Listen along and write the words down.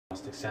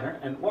Gnostic Center.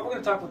 And what we're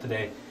going to talk about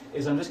today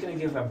is I'm just going to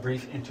give a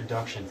brief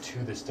introduction to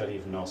the study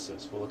of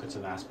Gnosis. We'll look at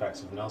some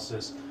aspects of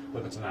Gnosis,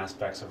 look at some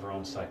aspects of our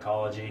own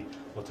psychology.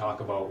 We'll talk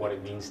about what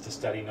it means to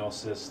study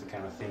Gnosis, the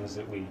kind of things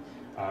that we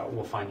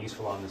will find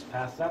useful on this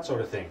path, that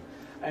sort of thing.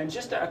 And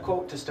just a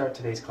quote to start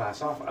today's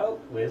class off out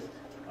with,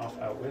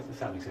 if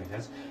that makes any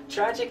sense.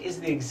 Tragic is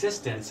the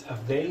existence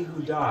of they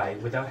who die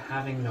without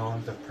having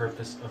known the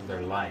purpose of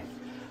their life.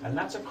 And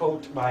that's a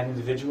quote by an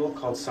individual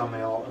called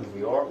Samael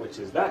Aun-Weor, which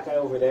is that guy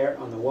over there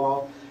on the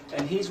wall.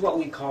 And he's what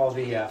we call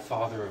the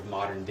father of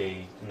modern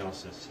day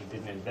Gnosis. He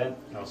didn't invent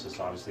Gnosis,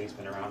 obviously. It's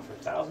been around for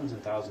thousands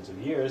and thousands of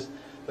years.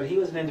 But he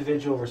was an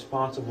individual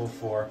responsible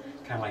for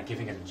kind of like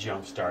giving it a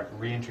jump start,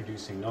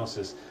 reintroducing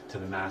Gnosis to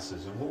the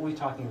masses. And we'll be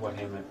talking about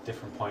him at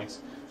different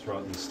points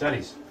throughout these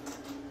studies.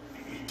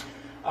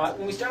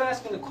 When we start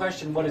asking the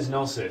question, what is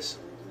Gnosis?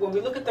 When we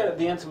look at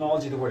the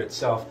etymology of the word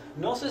itself,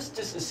 Gnosis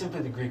just is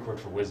simply the Greek word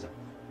for wisdom.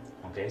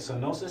 Okay, so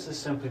Gnosis is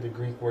simply the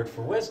Greek word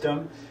for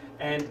wisdom.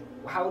 And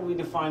how would we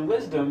define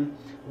wisdom?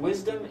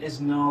 Wisdom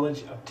is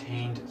knowledge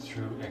obtained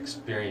through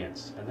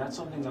experience. And that's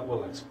something that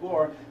we'll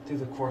explore through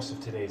the course of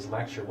today's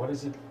lecture. What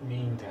does it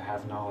mean to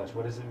have knowledge?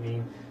 What does it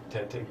mean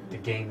to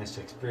gain this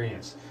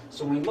experience?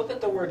 So when we look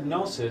at the word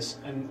Gnosis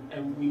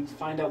and we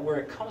find out where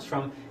it comes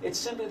from, it's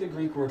simply the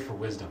Greek word for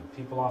wisdom.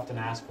 People often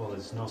ask, well,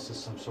 is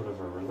Gnosis some sort of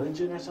a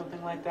religion or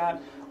something like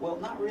that? Well,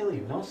 not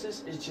really.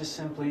 Gnosis is just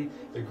simply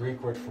the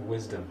Greek word for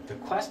wisdom. The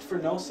quest for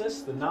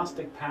Gnosis, the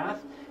Gnostic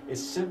path,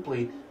 is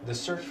simply the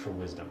search for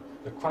wisdom,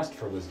 the quest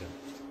for wisdom.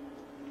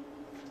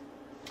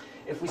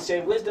 If we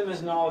say wisdom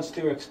is knowledge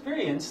through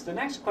experience, the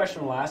next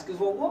question we'll ask is,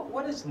 well,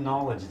 what is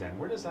knowledge then?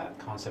 Where does that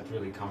concept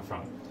really come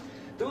from?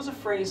 There was a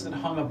phrase that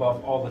hung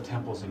above all the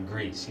temples in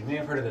Greece. You may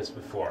have heard of this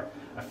before.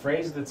 A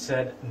phrase that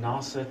said,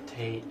 Nasa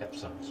te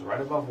ipsum. So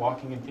right above,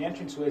 walking into the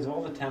entranceways of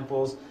all the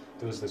temples,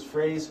 there was this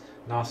phrase,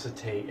 Nasa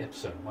te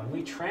ipsum. When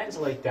we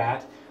translate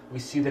that, we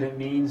see that it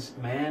means,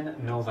 man,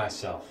 know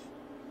thyself.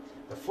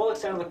 The full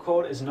extent of the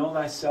quote is, know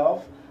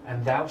thyself,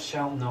 and thou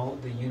shalt know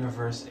the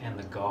universe and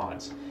the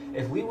gods.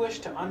 If we wish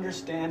to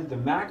understand the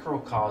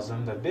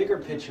macrocosm, the bigger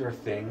picture of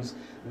things,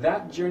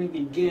 that journey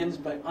begins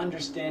by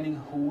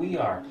understanding who we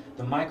are,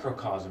 the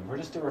microcosm. We're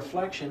just a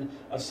reflection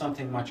of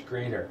something much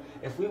greater.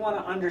 If we want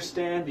to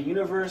understand the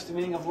universe, the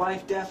meaning of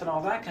life, death, and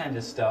all that kind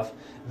of stuff,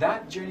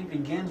 that journey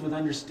begins with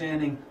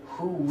understanding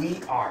who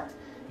we are.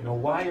 You know,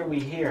 why are we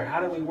here? How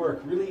do we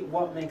work? Really,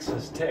 what makes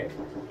us tick?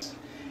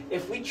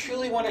 If we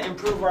truly want to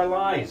improve our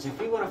lives, if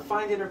we want to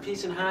find inner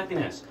peace and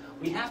happiness,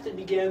 we have to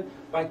begin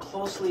by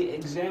closely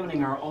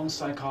examining our own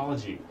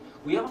psychology.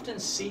 We often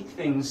seek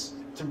things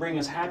to bring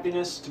us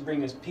happiness, to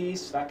bring us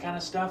peace, that kind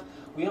of stuff.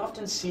 We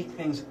often seek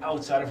things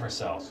outside of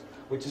ourselves,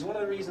 which is one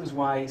of the reasons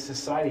why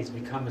society's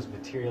become as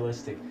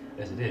materialistic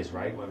as it is,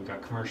 right? When we've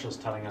got commercials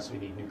telling us we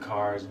need new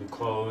cars, new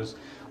clothes,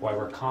 why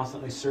we're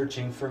constantly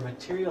searching for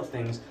material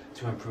things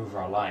to improve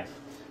our life.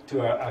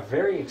 To a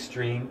very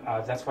extreme,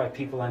 that's why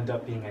people end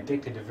up being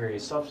addicted to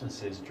various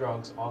substances,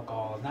 drugs,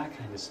 alcohol, and that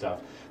kind of stuff.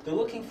 They're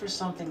looking for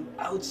something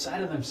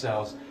outside of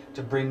themselves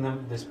to bring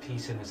them this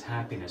peace and this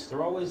happiness.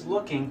 They're always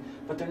looking,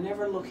 but they're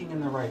never looking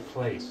in the right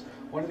place.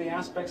 One of the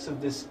aspects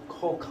of this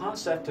whole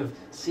concept of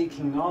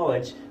seeking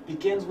knowledge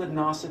begins with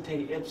Nasa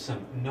te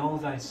ipsum, know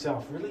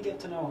thyself. Really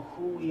get to know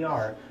who we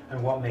are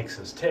and what makes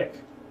us tick.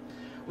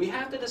 We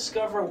have to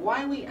discover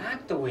why we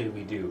act the way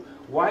we do,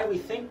 why we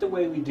think the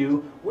way we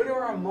do, where do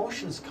our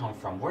emotions come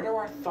from, where do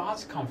our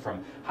thoughts come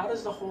from, how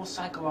does the whole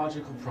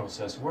psychological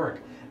process work.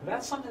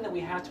 That's something that we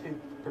have to be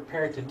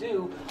prepared to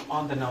do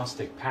on the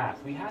Gnostic path.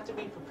 We have to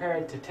be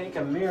prepared to take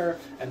a mirror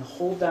and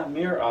hold that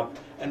mirror up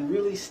and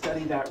really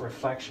study that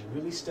reflection,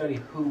 really study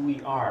who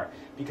we are.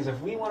 Because if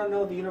we want to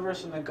know the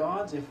universe and the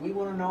gods, if we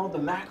want to know the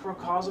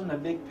macrocosm, the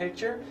big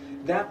picture,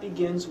 that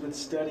begins with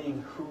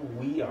studying who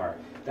we are.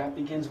 That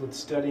begins with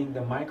studying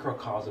the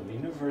microcosm, the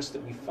universe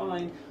that we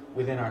find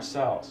within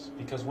ourselves.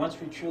 Because once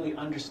we truly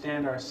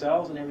understand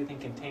ourselves and everything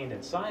contained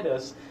inside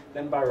us,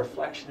 then by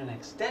reflection and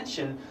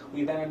extension,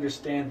 we then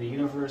understand the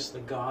universe,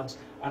 the gods,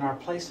 and our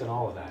place in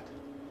all of that.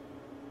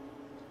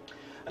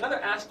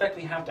 Another aspect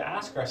we have to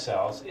ask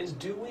ourselves is,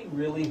 do we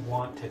really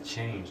want to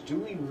change? Do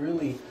we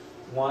really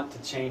want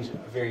to change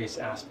various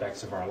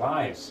aspects of our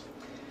lives?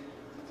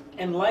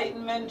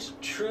 Enlightenment,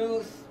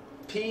 truth,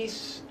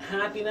 peace,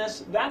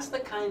 happiness, that's the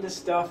kind of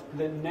stuff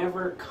that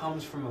never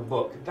comes from a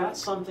book.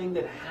 That's something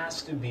that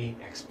has to be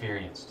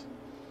experienced.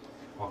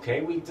 Okay,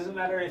 it doesn't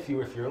matter if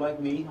you're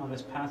like me on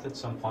this path at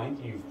some point.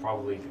 You've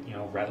probably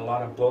read a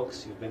lot of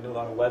books, you've been to a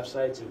lot of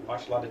websites, you've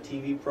watched a lot of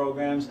TV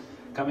programs.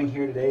 Coming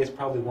here today is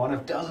probably one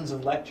of dozens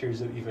of lectures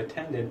that you've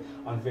attended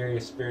on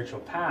various spiritual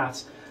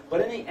paths.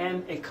 But in the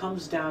end, it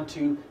comes down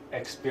to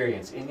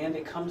experience. In the end,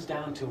 it comes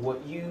down to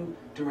what you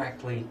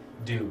directly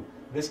do.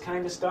 This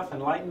kind of stuff,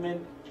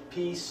 enlightenment,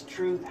 peace,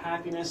 truth,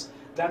 happiness,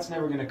 that's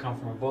never going to come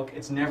from a book.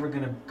 It's never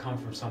going to come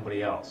from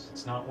somebody else.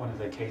 It's not one of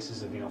the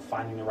cases of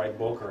finding the right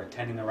book or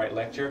attending the right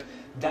lecture.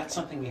 That's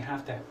something we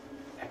have to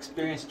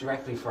experience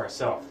directly for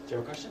ourselves. Do you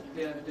have a question?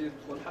 Yeah, I do.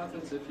 What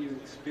happens if you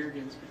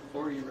experience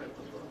before you read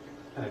the book?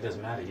 And it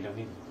doesn't matter. You don't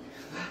need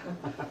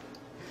one.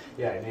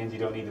 Yeah, in the end you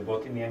don't need the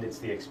book. In the end it's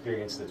the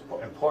experience that's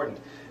important.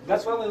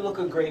 That's why when we look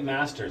at great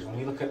masters, when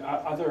we look at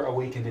other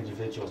awakened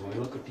individuals, when we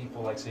look at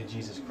people like, say,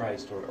 Jesus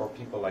Christ or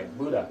people like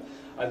Buddha,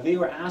 they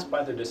were asked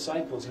by their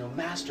disciples,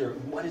 Master,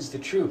 what is the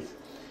truth?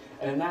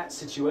 And in that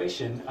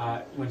situation,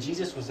 when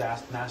Jesus was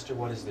asked, Master,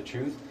 what is the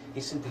truth?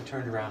 He simply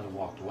turned around and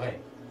walked away.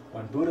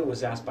 When Buddha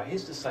was asked by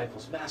his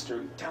disciples,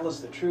 Master, tell us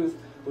the truth,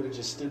 Buddha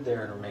just stood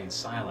there and remained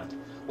silent.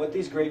 What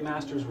these great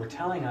masters were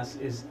telling us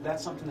is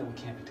that's something that we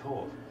can't be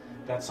told.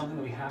 That's something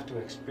that we have to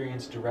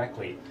experience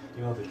directly.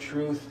 The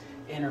truth,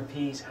 inner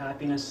peace,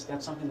 happiness,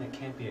 that's something that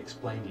can't be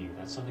explained to you.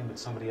 That's something that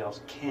somebody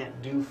else can't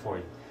do for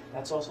you.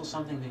 That's also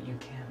something that you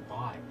can't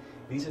buy.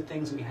 These are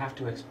things that we have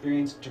to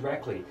experience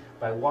directly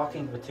by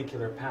walking a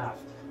particular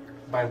path,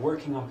 by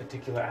working on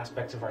particular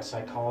aspects of our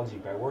psychology,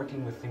 by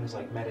working with things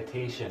like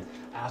meditation,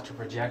 astral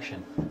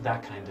projection,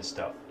 that kind of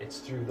stuff. It's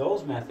through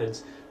those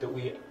methods that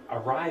we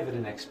arrive at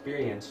an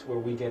experience where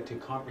we get to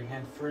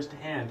comprehend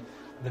firsthand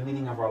the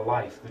meaning of our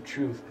life, the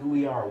truth, who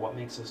we are, what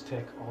makes us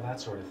tick, all that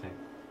sort of thing.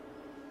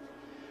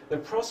 The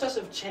process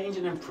of change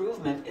and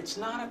improvement, it's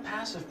not a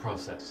passive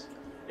process.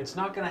 It's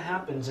not going to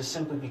happen just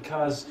simply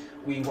because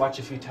we watch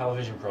a few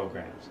television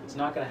programs. It's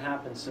not going to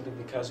happen simply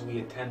because we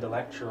attend a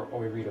lecture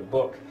or we read a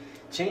book.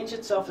 Change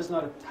itself is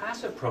not a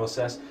passive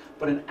process,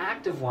 but an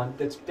active one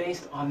that's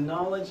based on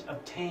knowledge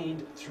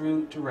obtained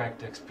through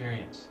direct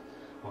experience.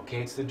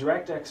 Okay, it's the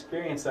direct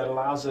experience that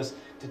allows us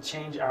to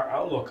change our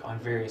outlook on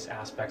various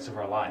aspects of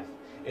our life.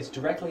 It's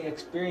directly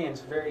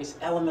experience various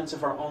elements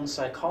of our own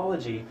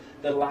psychology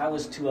that allow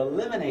us to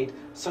eliminate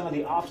some of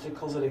the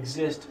obstacles that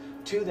exist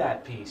to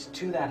that peace,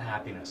 to that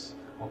happiness.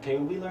 Okay,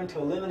 we learn to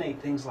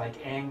eliminate things like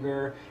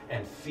anger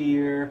and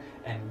fear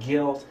and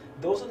guilt.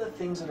 Those are the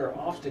things that are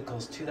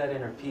obstacles to that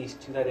inner peace,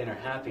 to that inner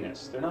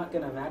happiness. They're not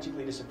going to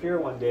magically disappear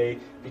one day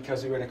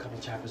because we read a couple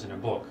chapters in a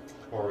book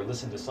or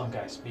listen to some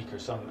guy speak or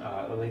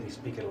a lady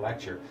speak at a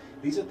lecture.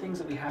 These are things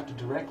that we have to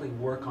directly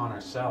work on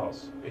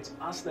ourselves. It's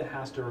us that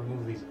has to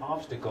remove these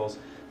obstacles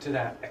to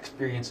that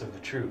experience of the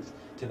truth,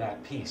 to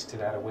that peace, to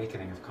that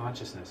awakening of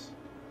consciousness.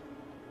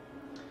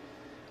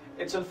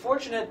 It's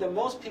unfortunate that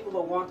most people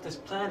that walk this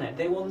planet,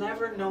 they will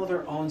never know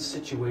their own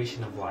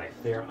situation of life.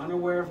 They are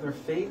unaware of their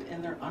fate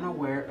and they're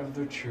unaware of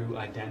their true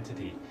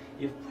identity.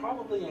 You've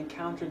probably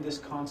encountered this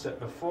concept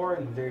before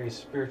in various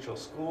spiritual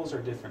schools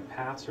or different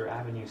paths or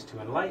avenues to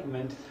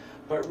enlightenment,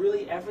 but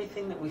really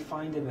everything that we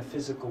find in the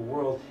physical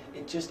world,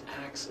 it just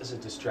acts as a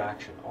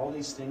distraction. All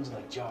these things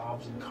like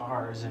jobs and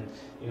cars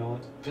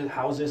and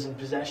houses and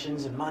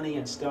possessions and money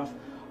and stuff,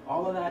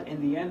 all of that in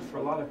the end for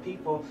a lot of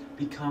people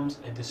becomes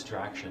a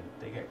distraction.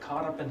 They get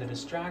caught up in the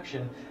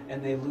distraction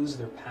and they lose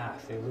their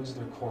path, they lose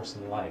their course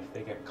in life.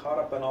 They get caught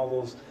up in all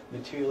those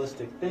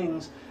materialistic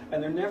things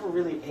and they're never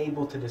really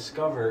able to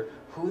discover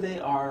who they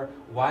are,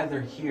 why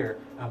they're here,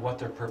 and what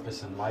their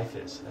purpose in life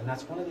is. And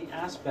that's one of the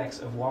aspects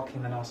of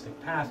walking the Gnostic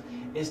path,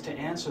 is to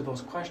answer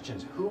those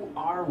questions. Who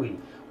are we?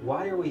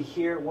 Why are we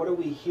here? What are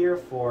we here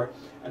for?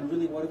 And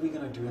really, what are we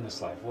going to do in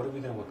this life? What are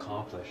we going to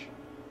accomplish?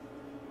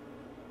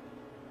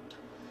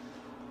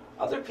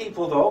 Other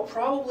people, though,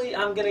 probably,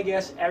 I'm going to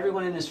guess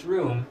everyone in this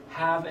room,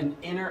 have an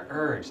inner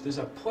urge. There's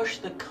a push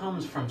that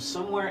comes from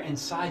somewhere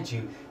inside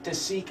you to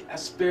seek a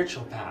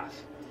spiritual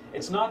path.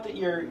 It's not that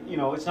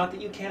it's not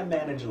that you can't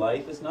manage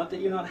life. It's not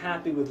that you're not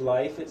happy with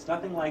life. It's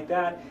nothing like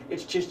that.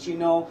 It's just,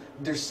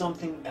 there's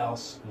something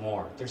else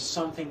more. There's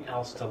something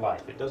else to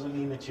life. It doesn't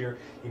mean that you're,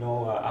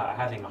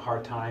 having a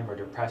hard time or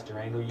depressed or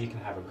angry. You can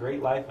have a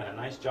great life and a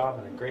nice job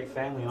and a great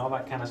family and all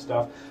that kind of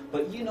stuff.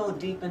 But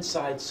deep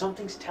inside,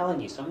 something's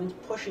telling you, something's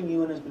pushing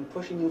you and has been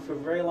pushing you for a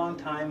very long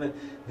time that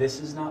this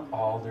is not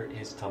all there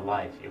is to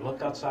life. You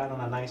look outside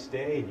on a nice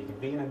day and you can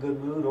be in a good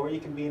mood or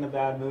you can be in a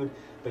bad mood.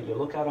 But you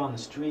look out on the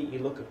street, you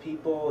look at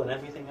people and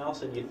everything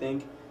else and you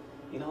think,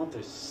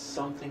 there's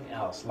something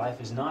else.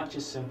 Life is not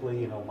just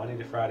simply, Monday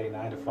to Friday,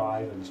 9 to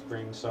 5, and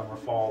spring, summer,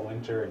 fall,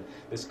 winter, and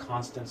this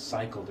constant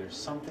cycle. There's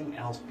something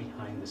else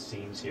behind the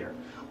scenes here.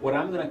 What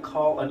I'm going to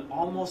call an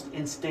almost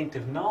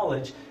instinctive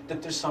knowledge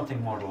that there's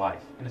something more to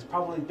life. And it's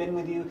probably been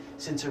with you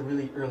since a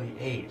really early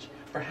age.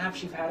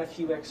 Perhaps you've had a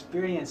few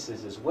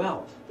experiences as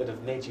well that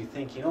have made you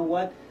think,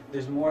 what?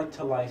 There's more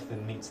to life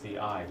than meets the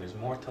eye. There's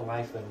more to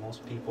life than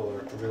most people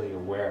are really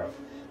aware of.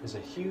 There's a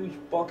huge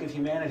bulk of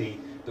humanity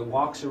that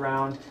walks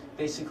around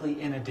basically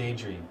in a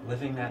daydream,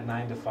 living that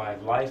 9 to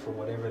 5 life or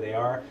whatever they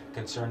are,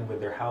 concerned with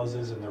their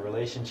houses and their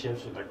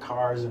relationships with their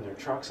cars and their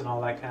trucks and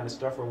all that kind of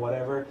stuff or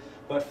whatever.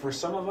 But for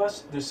some of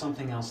us, there's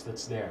something else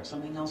that's there,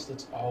 something else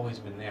that's always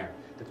been there,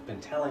 that's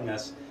been telling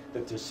us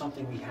that there's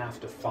something we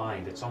have to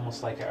find. It's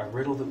almost like a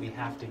riddle that we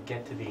have to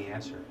get to the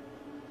answer.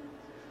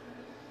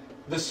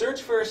 The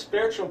search for a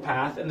spiritual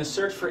path and the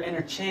search for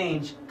inner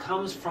change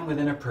comes from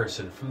within a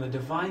person, from the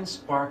divine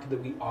spark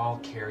that we all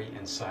carry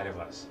inside of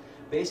us.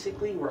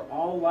 Basically, we're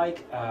all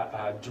like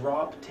a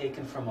drop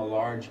taken from a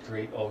large,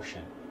 great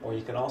ocean. Or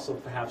you can also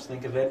perhaps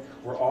think of it,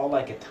 we're all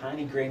like a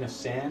tiny grain of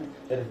sand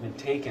that has been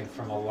taken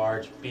from a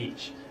large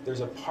beach.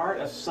 There's a part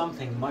of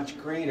something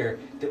much greater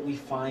that we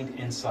find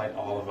inside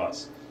all of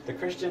us. The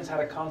Christians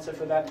had a concept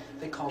for that.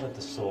 They called it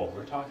the soul.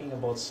 We're talking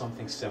about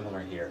something similar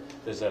here.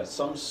 There's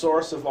some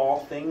source of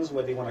all things,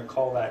 whether you want to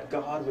call that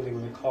God, whether you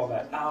want to call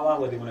that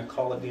Allah, whether you want to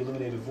call it the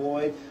illuminated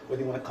void,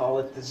 whether you want to call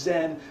it the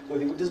Zen,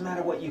 it doesn't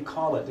matter what you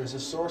call it. There's a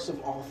source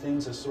of all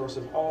things, a source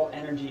of all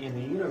energy in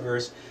the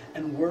universe,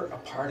 and we're a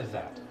part of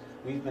that.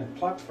 We've been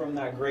plucked from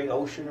that great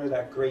ocean or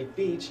that great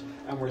beach,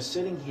 and we're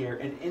sitting here,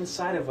 and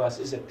inside of us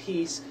is a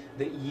piece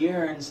that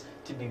yearns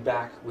to be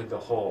back with the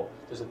whole.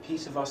 There's a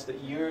piece of us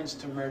that yearns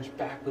to merge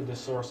back with the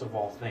source of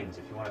all things.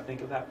 If you want to think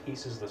of that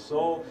piece as the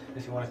soul,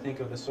 if you want to think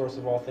of the source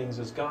of all things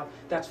as God,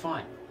 that's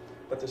fine.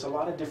 But there's a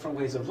lot of different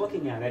ways of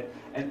looking at it,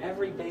 and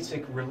every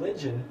basic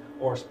religion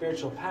or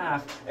spiritual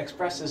path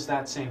expresses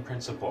that same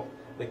principle.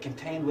 That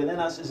contained within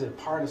us is a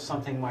part of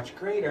something much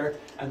greater,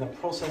 and the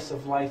process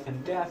of life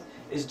and death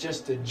is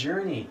just a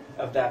journey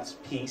of that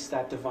peace,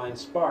 that divine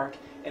spark,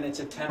 in its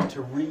attempt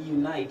to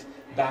reunite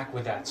back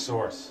with that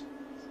source.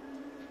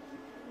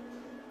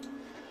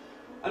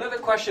 Another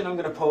question I'm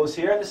going to pose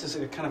here, and this is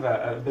kind of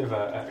a bit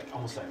of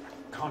almost a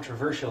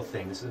controversial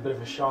thing. This is a bit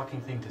of a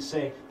shocking thing to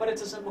say, but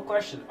it's a simple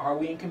question. Are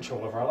we in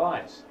control of our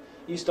lives?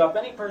 You stop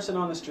any person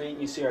on the street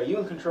and you say, are you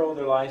in control of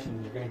their life?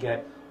 And you're going to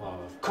get, well,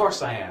 of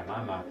course I am.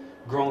 I'm a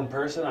grown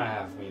person. I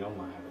have, I have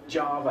a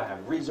job. I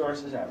have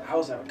resources. I have a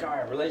house. I have a car. I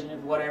have a relationship,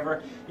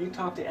 whatever. You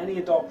talk to any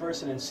adult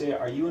person and say,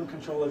 are you in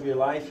control of your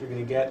life? You're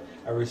going to get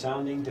a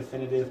resounding,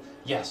 definitive,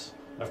 yes.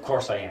 Of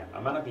course I am. I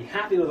might not be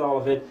happy with all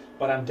of it,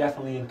 but I'm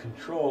definitely in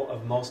control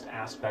of most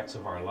aspects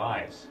of our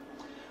lives.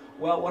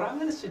 Well, what I'm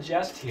going to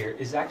suggest here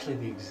is actually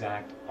the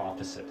exact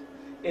opposite.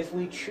 If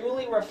we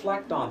truly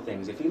reflect on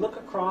things, if we look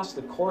across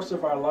the course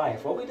of our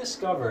life, what we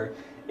discover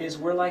is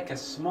we're like a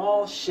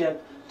small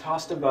ship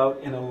tossed about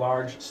in a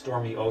large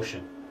stormy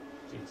ocean.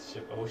 See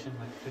ship ocean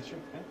like the picture?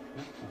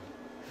 Yeah?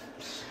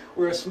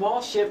 We're a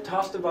small ship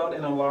tossed about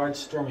in a large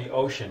stormy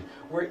ocean,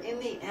 where in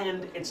the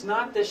end, it's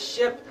not the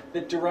ship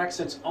that directs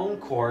its own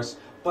course,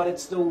 but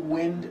it's the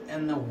wind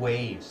and the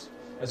waves.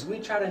 As we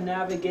try to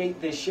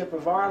navigate this ship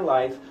of our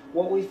life,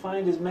 what we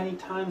find is many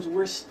times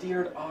we're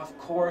steered off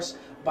course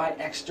by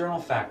external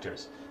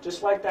factors.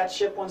 Just like that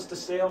ship wants to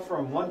sail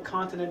from one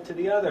continent to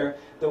the other,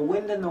 the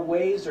wind and the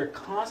waves are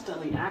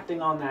constantly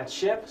acting on that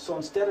ship, so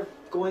instead of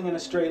going in a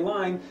straight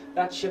line,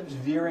 that ship's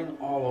veering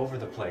all over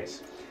the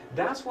place.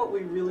 That's what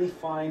we really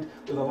find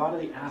with a lot of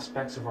the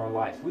aspects of our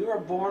life. We were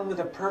born with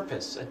a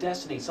purpose, a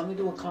destiny, something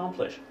to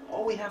accomplish.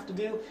 All we have to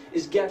do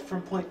is get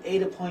from point A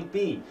to point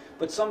B.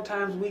 But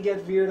sometimes we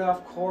get veered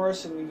off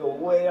course and we go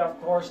way off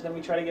course, and then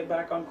we try to get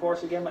back on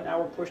course again, but now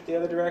we're pushed the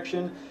other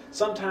direction.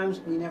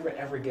 Sometimes we never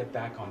ever get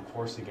back on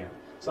course again.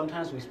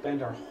 Sometimes we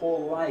spend our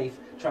whole life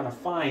trying to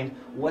find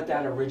what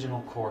that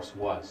original course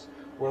was.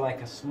 We're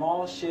like a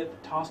small ship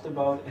tossed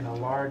about in a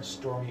large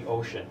stormy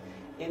ocean.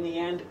 In the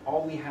end,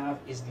 all we have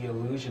is the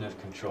illusion of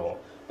control.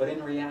 But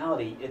in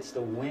reality, it's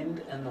the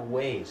wind and the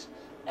waves,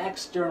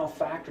 external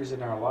factors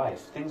in our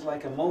life, things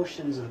like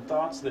emotions and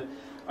thoughts that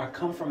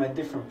come from a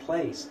different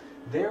place.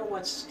 They're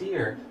what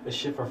steer the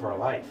ship of our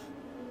life.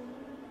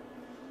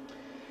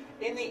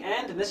 In the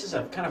end, and this is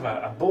a kind of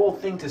a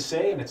bold thing to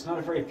say, and it's not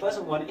a very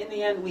pleasant one, in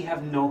the end we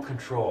have no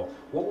control.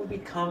 What we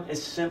become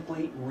is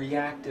simply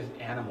reactive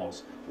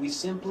animals. We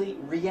simply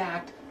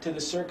react to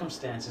the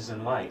circumstances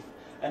in life.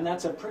 And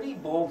that's a pretty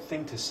bold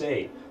thing to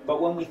say.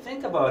 But when we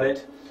think about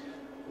it,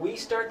 we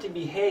start to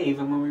behave,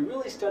 and when we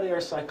really study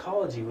our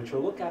psychology, which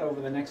we'll look at over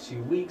the next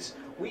few weeks,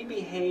 we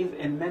behave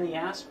in many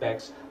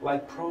aspects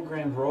like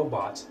programmed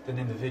robots than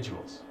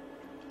individuals.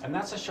 And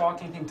that's a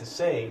shocking thing to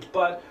say,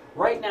 but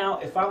right now,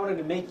 if I wanted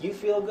to make you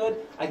feel good,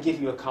 I'd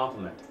give you a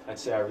compliment. I'd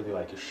say, I really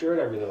like your shirt,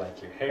 I really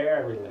like your hair, I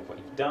really like what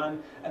you've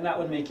done, and that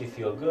would make you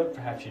feel good.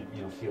 Perhaps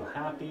you'd feel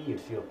happy, you'd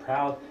feel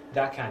proud,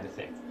 that kind of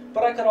thing.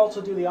 But I could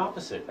also do the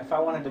opposite. If I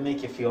wanted to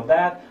make you feel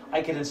bad,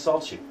 I could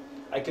insult you.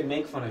 I could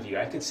make fun of you.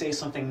 I could say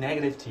something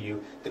negative to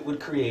you that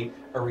would create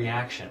a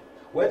reaction.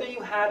 Whether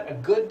you had a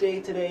good day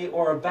today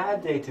or a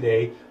bad day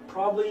today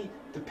probably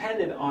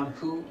depended on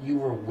who you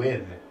were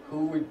with.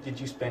 Who did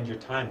you spend your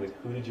time with?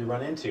 Who did you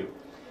run into?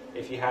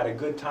 If you had a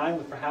good time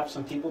with perhaps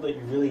some people that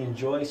you really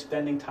enjoy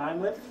spending time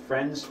with,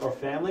 friends or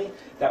family,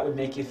 that would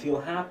make you feel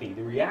happy.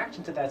 The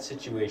reaction to that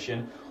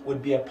situation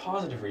would be a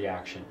positive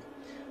reaction.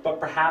 But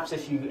perhaps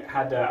if you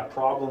had a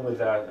problem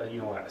with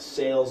a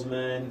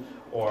salesman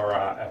or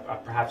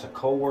perhaps a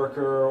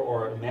coworker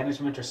or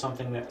management or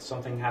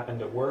something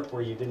happened at work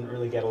where you didn't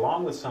really get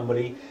along with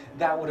somebody,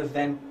 that would have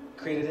then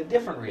created a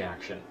different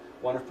reaction.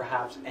 One of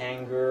perhaps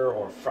anger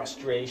or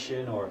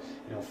frustration or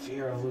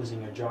fear of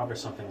losing your job or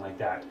something like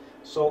that.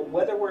 So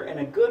whether we're in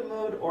a good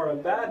mood or a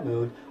bad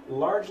mood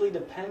largely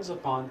depends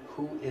upon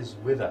who is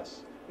with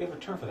us. We have a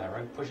term for that,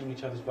 right? Pushing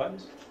each other's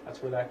buttons?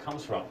 That's where that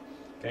comes from.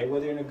 Okay,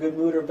 whether you're in a good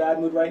mood or bad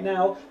mood right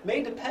now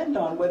may depend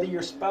on whether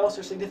your spouse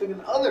or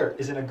significant other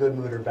is in a good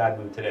mood or bad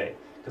mood today.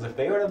 Because if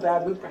they are in a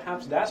bad mood,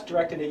 perhaps that's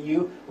directed at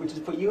you, which has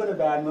put you in a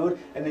bad mood,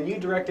 and then you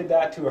directed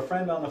that to a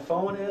friend on the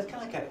phone, and it's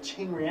kind of like a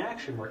chain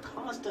reaction. We're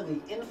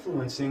constantly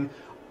influencing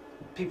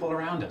people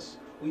around us.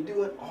 We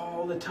do it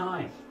all the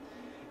time.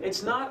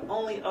 It's not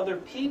only other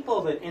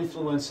people that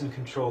influence and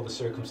control the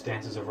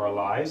circumstances of our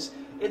lives,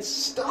 it's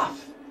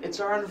stuff. It's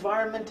our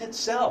environment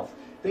itself.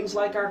 Things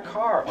like our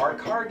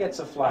car gets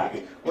a flat,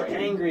 we're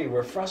angry,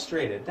 we're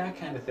frustrated, that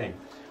kind of thing.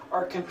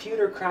 Our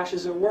computer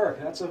crashes at work,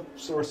 that's a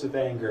source of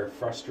anger,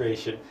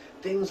 frustration.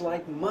 Things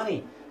like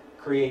money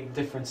create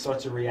different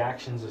sorts of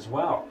reactions as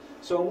well.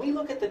 So when we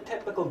look at the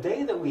typical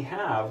day that we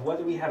have,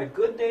 whether we had a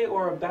good day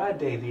or a bad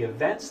day, the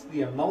events,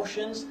 the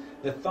emotions,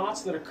 the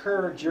thoughts that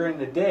occur during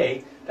the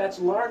day, that's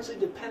largely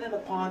dependent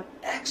upon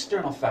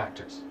external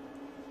factors.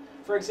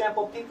 For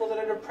example, people that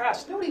are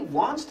depressed. Nobody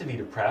wants to be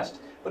depressed,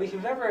 but if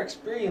you've ever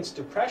experienced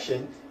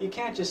depression, you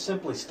can't just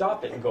simply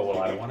stop it and go,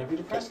 well, I don't want to be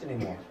depressed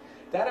anymore.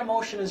 That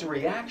emotion is a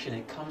reaction.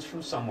 It comes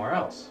from somewhere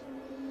else.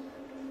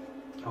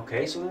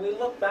 Okay, so when we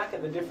look back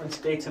at the different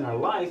states in our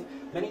life,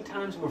 many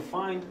times we'll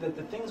find that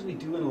the things we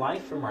do in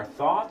life, from our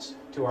thoughts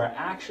to our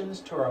actions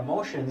to our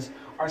emotions,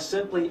 are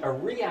simply a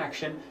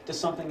reaction to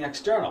something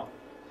external.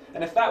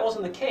 And if that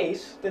wasn't the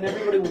case, then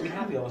everybody would be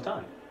happy all the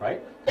time,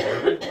 right?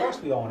 Of course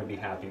we all want to be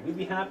happy. We'd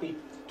be happy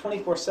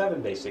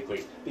 24/7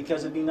 basically,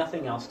 because there'd be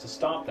nothing else to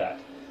stop that.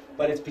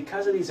 But it's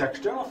because of these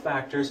external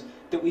factors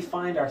that we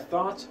find our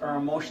thoughts, our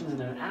emotions,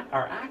 and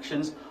our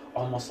actions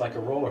almost like a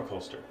roller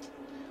coaster.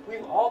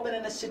 We've all been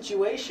in a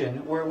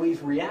situation where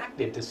we've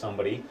reacted to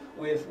somebody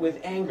with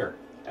anger,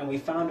 and we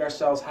found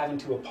ourselves having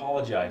to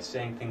apologize,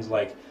 saying things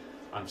like,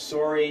 I'm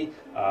sorry,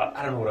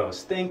 I don't know what I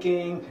was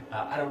thinking,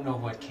 I don't know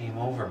what came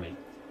over me.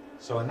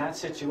 So in that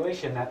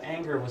situation, that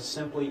anger was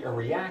simply a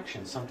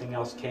reaction. Something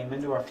else came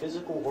into our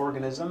physical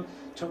organism,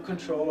 took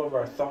control of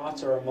our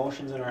thoughts, our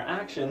emotions, and our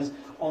actions,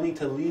 only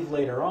to leave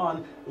later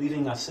on,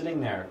 leaving us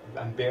sitting there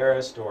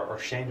embarrassed or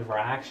ashamed of our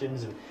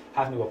actions and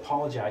having to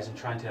apologize and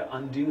trying to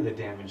undo the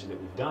damage that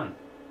we've done.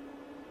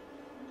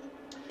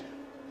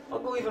 I'll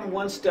go even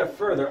one step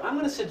further. I'm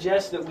going to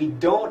suggest that we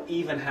don't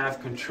even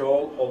have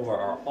control over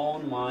our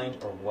own mind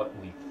or what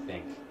we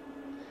think.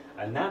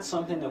 And that's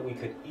something that we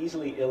could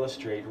easily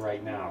illustrate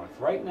right now. If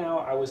right now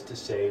I was to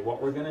say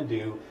what we're going to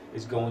do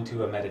is go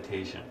into a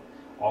meditation.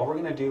 All we're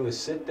going to do is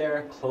sit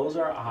there, close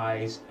our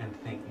eyes, and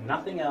think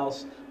nothing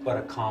else but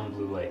a calm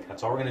blue lake.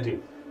 That's all we're going to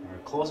do. We're going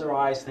to close our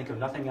eyes, think of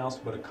nothing else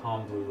but a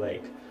calm blue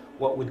lake.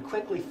 What we'd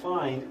quickly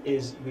find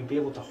is we'd be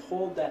able to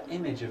hold that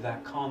image of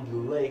that calm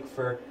blue lake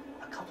for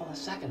a couple of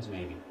seconds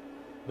maybe,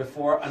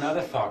 before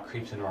another thought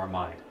creeps into our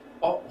mind.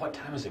 Oh, what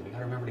time is it? We got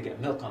to remember to get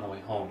milk on the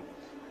way home.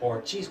 Or,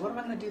 geez, what am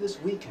I going to do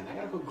this weekend? I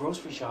got to go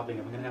grocery shopping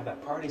and we're going to have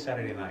that party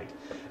Saturday night.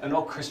 And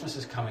oh, Christmas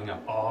is coming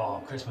up.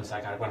 Oh, Christmas,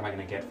 what am I going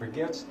to get for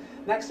gifts?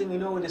 Next thing we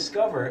know, we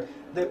discover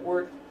that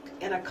we're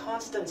in a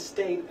constant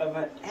state of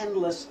an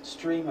endless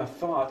stream of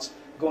thoughts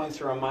going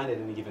through our mind at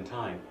any given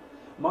time.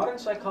 Modern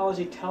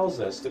psychology tells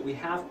us that we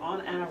have,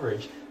 on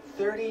average,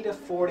 30 to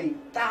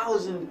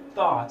 40,000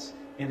 thoughts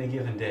in a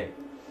given day.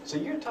 So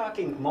you're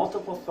talking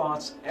multiple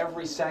thoughts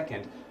every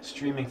second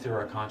streaming through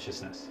our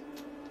consciousness.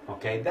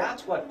 Okay,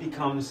 that's what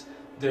becomes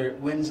the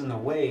winds and the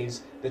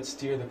waves that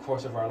steer the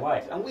course of our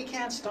life. And we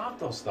can't stop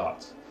those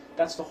thoughts.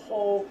 That's the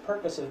whole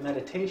purpose of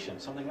meditation.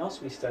 Something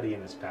else we study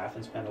in this path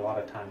and spend a lot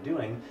of time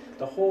doing.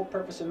 The whole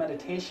purpose of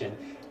meditation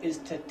is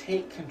to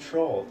take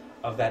control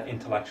of that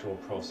intellectual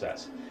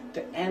process,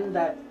 to end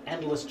that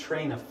endless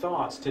train of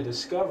thoughts, to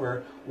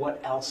discover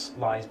what else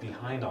lies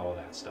behind all of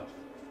that stuff.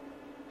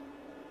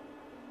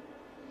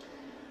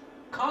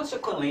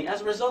 Consequently, as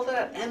a result of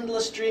that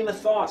endless stream of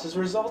thoughts, as a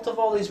result of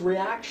all these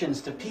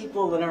reactions to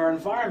people in our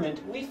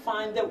environment, we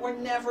find that we're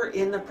never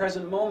in the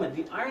present moment.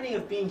 The irony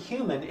of being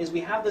human is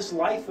we have this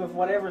life of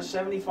whatever,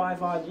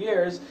 75 odd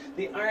years.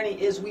 The irony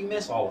is we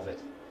miss all of it,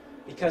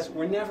 because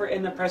we're never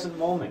in the present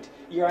moment.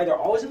 You're either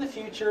always in the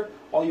future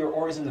or you're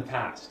always in the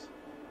past.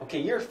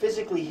 Okay, you're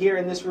physically here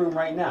in this room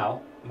right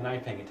now. I'm not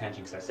even paying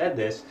attention because I said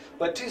this,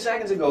 but 2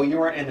 seconds ago you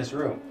weren't in this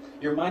room.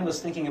 Your mind was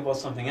thinking about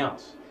something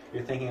else.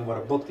 You're thinking about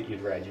a book that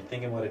you'd read. You're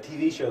thinking about a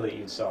TV show that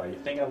you saw. You're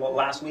thinking about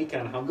last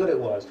weekend and how good it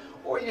was.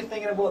 Or you're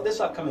thinking about this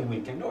upcoming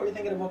weekend. Or you're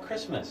thinking about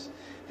Christmas.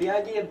 The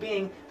idea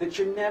being that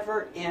you're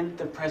never in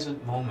the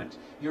present moment.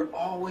 You're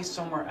always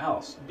somewhere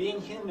else.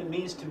 Being human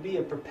means to be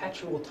a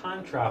perpetual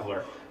time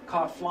traveler,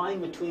 caught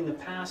flying between the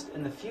past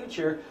and the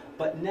future,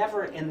 but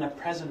never in the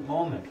present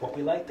moment, what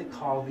we like to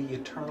call the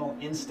eternal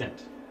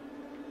instant.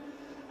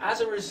 As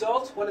a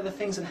result, one of the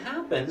things that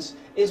happens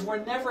is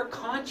we're never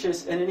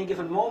conscious in any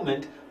given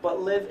moment,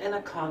 but live in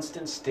a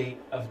constant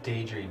state of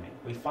daydreaming.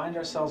 We find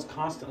ourselves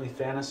constantly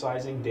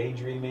fantasizing,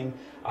 daydreaming,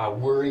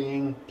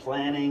 worrying,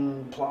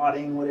 planning,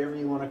 plotting, whatever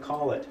you want to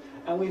call it.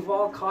 And we've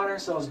all caught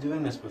ourselves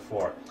doing this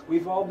before.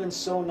 We've all been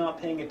so not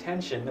paying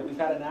attention that we've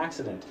had an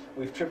accident.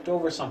 We've tripped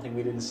over something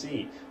we didn't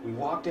see. We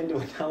walked into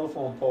a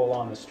telephone pole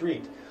on the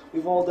street.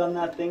 We've all done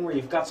that thing where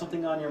you've got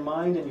something on your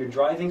mind and you're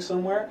driving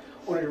somewhere,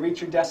 only to reach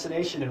your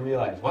destination and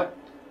realize, what?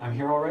 I'm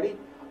here already?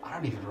 I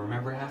don't even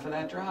remember half of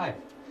that drive.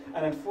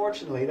 And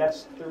unfortunately,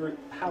 that's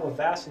how a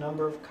vast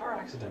number of car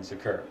accidents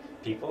occur.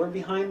 People are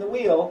behind the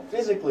wheel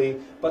physically,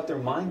 but their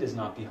mind is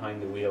not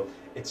behind the wheel.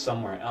 It's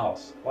somewhere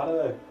else. A lot of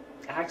the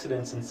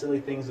accidents and silly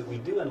things that we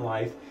do in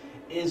life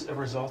is a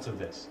result of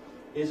this.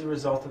 is a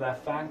result of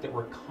that fact that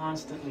we're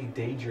constantly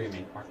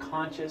daydreaming. Our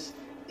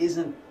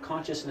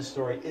consciousness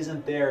story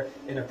isn't there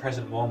in a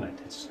present moment.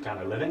 It's kind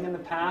of living in the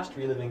past,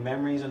 reliving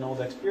memories and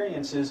old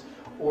experiences,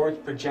 or it's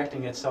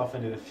projecting itself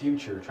into the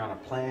future, trying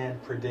to plan,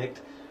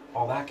 predict,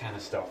 all that kind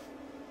of stuff.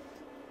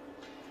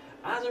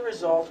 As a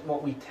result,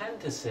 what we tend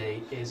to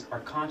say is our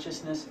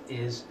consciousness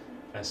is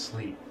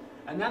asleep.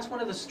 And that's one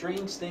of the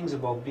strange things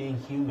about being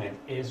human,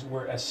 is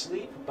we're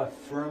asleep but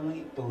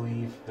firmly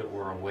believe that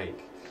we're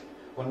awake.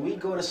 When we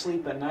go to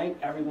sleep at night,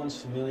 everyone's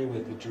familiar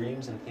with the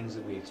dreams and things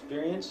that we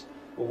experience.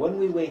 But when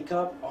we wake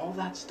up, all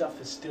that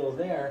stuff is still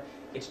there.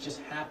 It's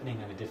just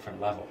happening on a different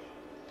level.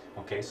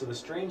 Okay, so the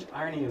strange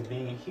irony of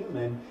being a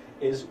human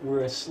is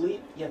we're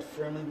asleep yet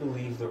firmly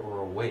believe that we're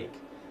awake.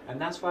 And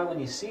that's why when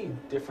you see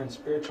different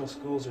spiritual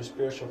schools or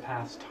spiritual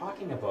paths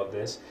talking about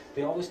this,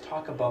 they always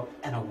talk about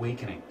an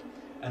awakening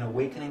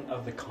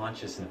of the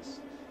consciousness.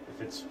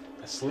 If it's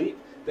asleep,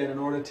 then in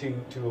order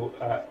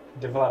to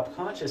develop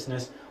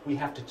consciousness, we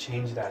have to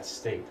change that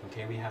state.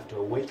 Okay, we have to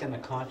awaken the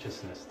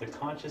consciousness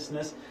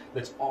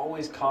that's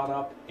always caught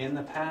up in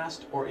the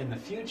past or in the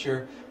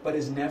future, but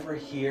is never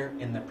here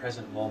in the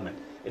present moment.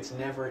 It's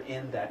never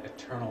in that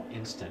eternal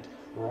instant.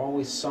 We're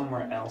always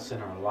somewhere else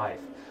in our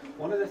life.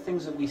 One of the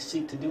things that we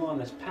seek to do on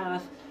this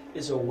path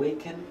is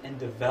awaken and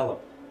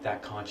develop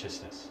that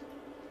consciousness.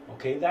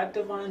 Okay, that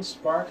divine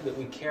spark that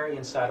we carry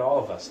inside all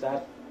of us,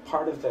 that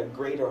part of the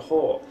greater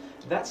whole,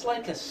 that's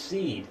like a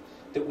seed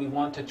that we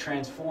want to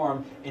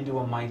transform into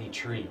a mighty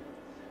tree.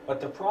 But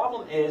the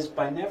problem is,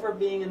 by never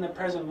being in the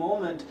present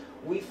moment,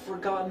 we've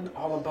forgotten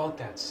all about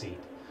that seed.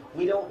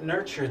 We don't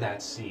nurture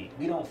that seed.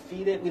 We don't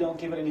feed it, we don't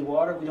give it any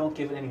water, we don't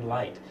give it any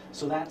light.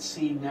 So that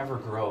seed never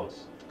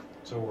grows.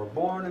 So we're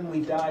born and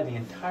we die the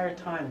entire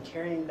time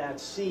carrying that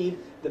seed,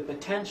 the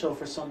potential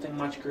for something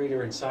much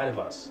greater inside of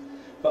us.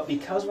 But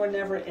because we're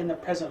never in the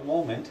present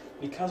moment,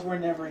 because we're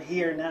never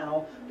here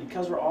now,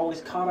 because we're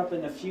always caught up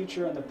in the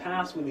future and the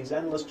past with these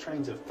endless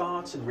trains of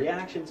thoughts and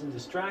reactions and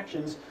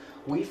distractions,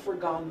 we've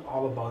forgotten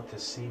all about the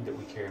seed that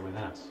we carry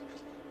within us.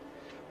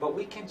 But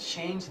we can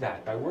change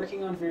that. By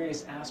working on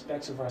various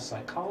aspects of our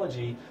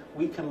psychology,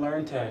 we can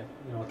learn to,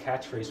 a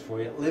catchphrase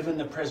for you, live in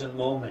the present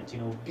moment,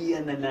 be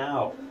in the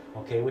now,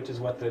 okay, which is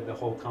what the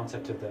whole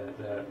concept of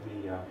the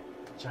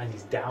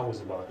Chinese Tao is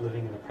about,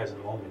 living in the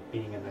present moment,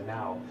 being in the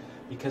now.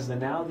 Because the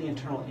now, the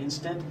eternal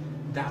instant,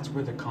 that's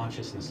where the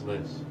consciousness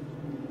lives.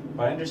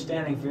 By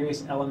understanding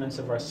various elements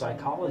of our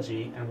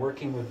psychology and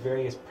working with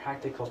various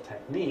practical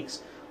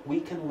techniques,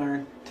 we can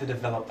learn to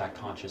develop that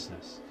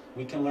consciousness.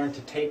 We can learn to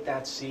take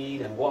that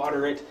seed and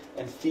water it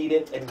and feed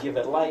it and give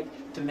it light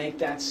to make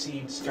that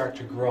seed start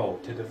to grow,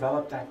 to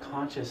develop that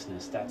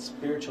consciousness, that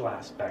spiritual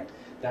aspect,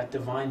 that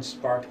divine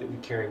spark that we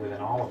carry within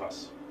all of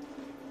us.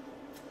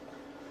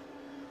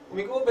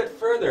 When we go a bit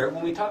further,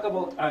 when we talk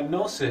about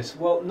Gnosis,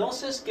 well,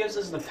 Gnosis gives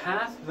us the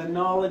path, the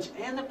knowledge,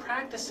 and the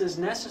practices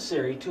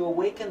necessary to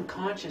awaken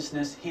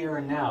consciousness here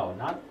and now.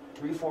 Not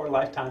 3-4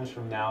 lifetimes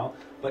from now,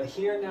 but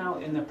here now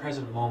in the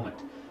present moment.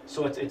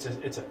 So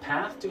it's a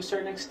path to a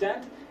certain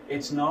extent,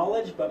 it's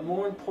knowledge, but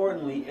more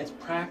importantly, it's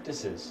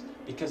practices.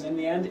 Because in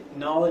the end,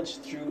 knowledge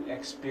through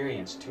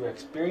experience. To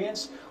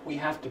experience, we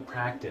have to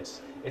practice.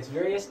 It's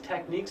various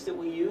techniques that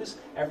we use,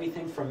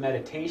 everything from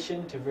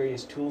meditation to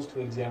various tools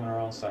to examine our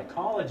own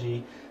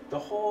psychology. The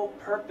whole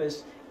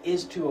purpose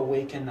is to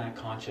awaken that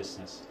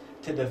consciousness,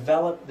 to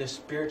develop the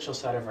spiritual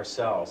side of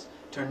ourselves,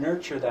 to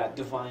nurture that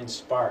divine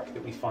spark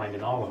that we find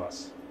in all of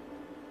us.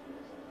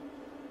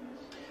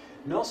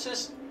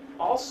 Gnosis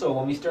also,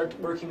 when we start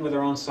working with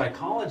our own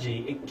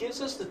psychology, it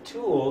gives us the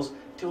tools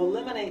to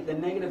eliminate the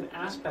negative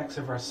aspects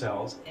of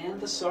ourselves and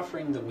the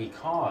suffering that we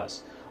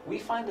cause. We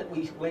find that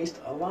we waste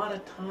a lot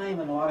of time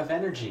and a lot of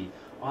energy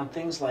on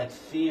things like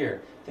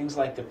fear, things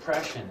like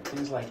depression,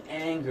 things like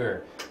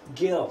anger,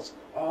 guilt,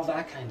 all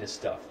that kind of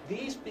stuff.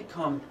 These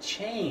become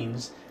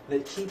chains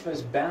that keep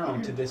us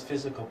bound to this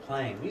physical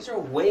plane. These are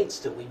weights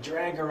that we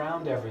drag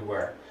around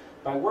everywhere.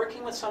 By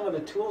working with some of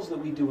the tools that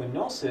we do in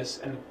Gnosis,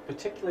 and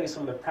particularly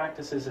some of the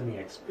practices and the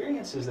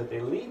experiences that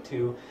they lead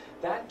to,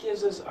 that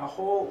gives us a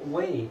whole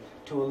way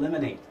to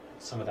eliminate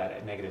some of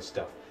that negative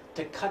stuff,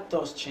 to cut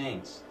those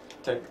chains,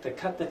 to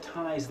cut the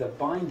ties that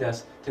bind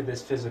us to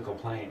this physical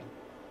plane.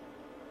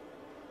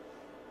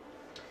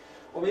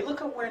 When we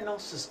look at where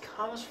Gnosis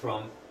comes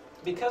from,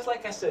 because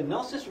like I said,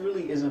 Gnosis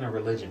really isn't a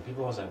religion.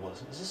 People always like, well,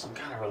 is this some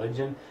kind of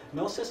religion?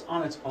 Gnosis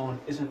on its own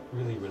isn't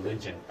really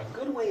religion. A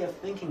good way of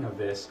thinking of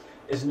this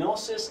is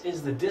Gnosis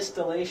is the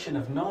distillation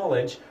of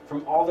knowledge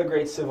from all the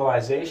great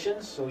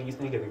civilizations. So you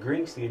think of the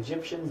Greeks, the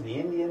Egyptians, the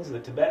Indians, the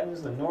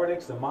Tibetans, the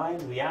Nordics, the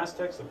Mayans, the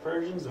Aztecs, the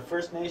Persians, the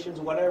First Nations,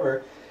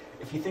 whatever.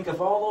 If you think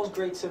of all those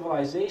great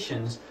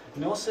civilizations,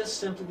 Gnosis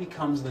simply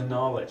becomes the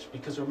knowledge.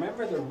 Because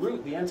remember, the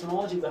root, the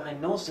etymology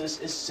behind Gnosis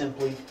is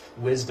simply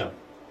wisdom.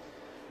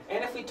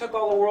 And if we took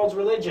all the world's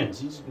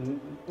religions, you just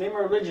name a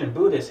religion,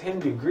 Buddhist,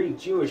 Hindu, Greek,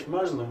 Jewish,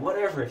 Muslim,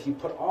 whatever, if you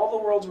put all the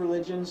world's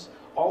religions,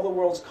 all the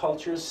world's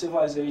cultures,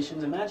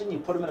 civilizations, imagine you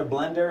put them in a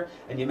blender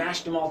and you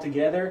mashed them all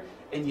together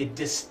and you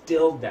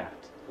distilled that.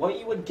 What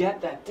you would get,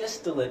 that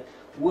distillate,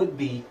 would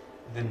be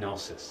the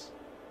Gnosis,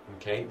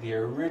 okay, the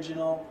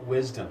original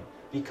wisdom.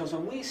 Because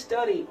when we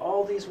study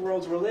all these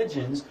world's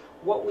religions,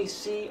 what we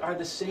see are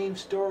the same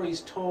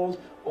stories told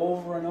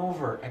over and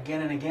over,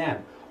 again and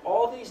again.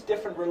 All these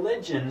different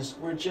religions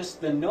were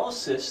just the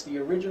Gnosis, the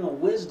original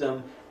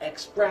wisdom,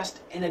 expressed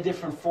in a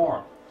different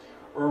form.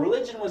 Or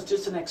religion was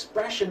just an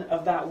expression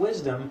of that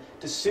wisdom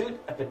to suit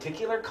a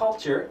particular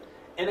culture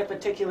in a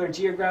particular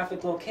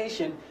geographic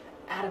location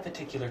at a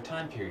particular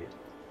time period.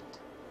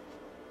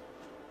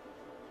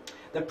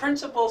 The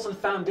principles and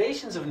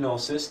foundations of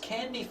Gnosis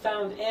can be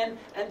found in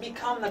and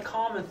become the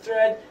common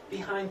thread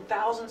behind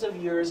thousands of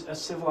years of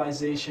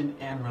civilization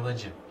and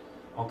religion.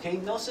 Okay,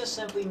 Gnosis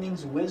simply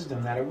means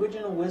wisdom. That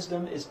original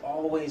wisdom is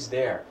always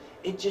there.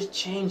 It just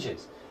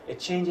changes. It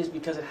changes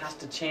because it has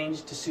to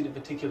change to suit a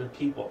particular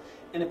people,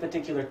 in a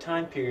particular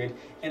time period,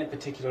 in a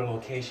particular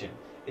location.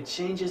 It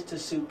changes to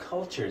suit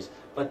cultures,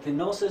 but the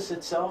Gnosis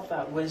itself,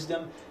 that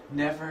wisdom,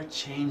 never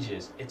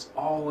changes. It's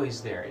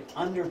always there. It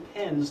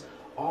underpins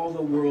all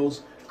the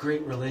world's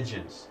great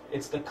religions.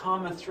 It's the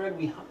common thread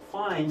we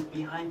find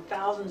behind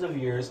thousands of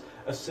years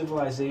of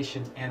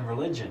civilization and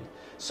religion.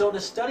 So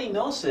to study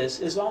Gnosis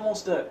is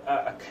almost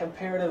a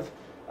comparative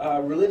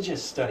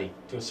religious study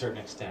to a certain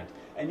extent.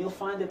 And you'll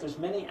find that there's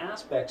many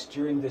aspects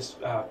during this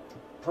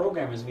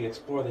program as we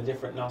explore the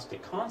different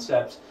Gnostic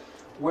concepts,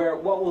 where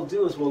what we'll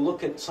do is we'll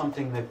look at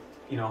something that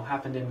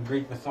happened in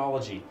Greek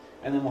mythology,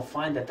 and then we'll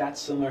find that that's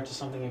similar to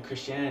something in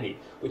Christianity,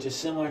 which is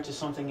similar to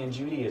something in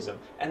Judaism,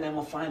 and then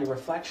we'll find a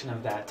reflection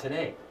of that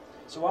today.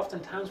 So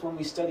oftentimes when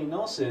we study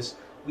Gnosis,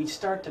 we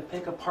start to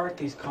pick apart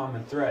these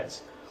common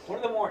threads. One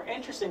of the more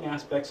interesting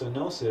aspects of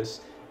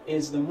Gnosis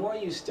is the more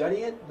you study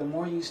it, the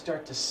more you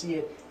start to see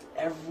it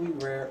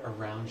everywhere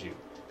around you.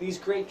 These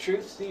great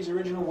truths, these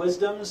original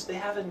wisdoms, they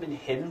haven't been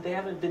hidden. They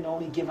haven't been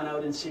only given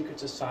out in secret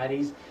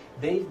societies.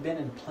 They've been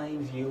in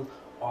plain view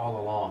all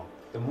along.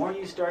 The more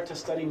you start to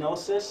study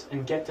Gnosis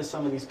and get to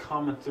some of these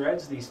common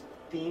threads, these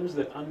themes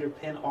that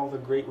underpin all the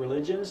great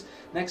religions,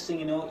 next thing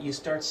you know, you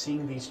start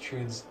seeing these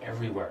truths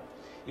everywhere.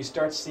 You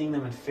start seeing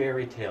them in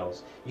fairy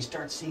tales. You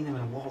start seeing them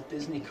in Walt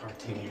Disney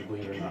cartoons,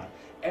 believe it or not.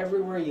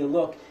 Everywhere you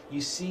look,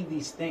 you see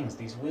these things,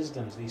 these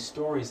wisdoms, these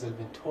stories that have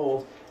been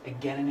told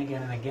again and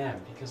again and again.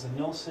 Because the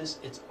Gnosis,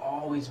 it's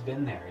always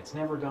been there. It's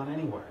never gone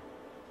anywhere.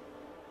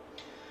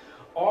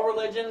 All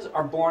religions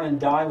are born and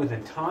die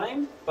within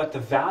time, but the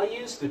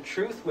values, the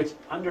truth which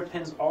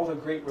underpins all the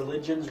great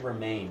religions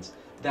remains.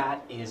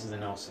 That is the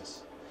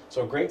Gnosis.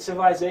 So great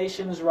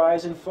civilizations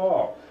rise and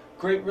fall.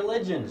 Great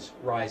religions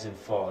rise and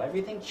fall.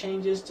 Everything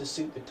changes to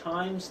suit the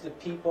times, the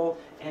people,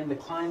 and the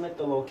climate,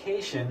 the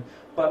location.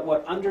 But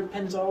what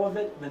underpins all of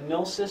it, the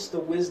Gnosis, the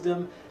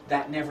wisdom,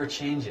 that never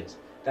changes.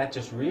 That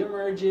just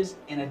reemerges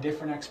in a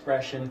different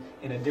expression,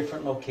 in a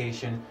different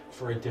location,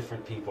 for a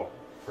different people,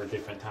 for a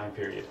different time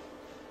period.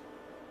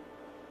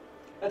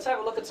 Let's have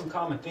a look at some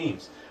common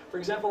themes. For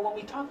example, when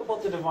we talk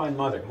about the Divine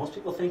Mother, most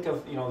people think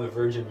of the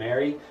Virgin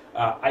Mary.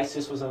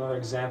 Isis was another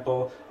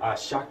example.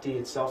 Shakti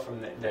itself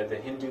from the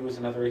Hindu is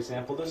another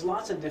example. There's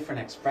lots of different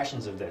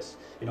expressions of this.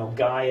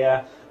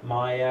 Gaia,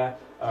 Maya,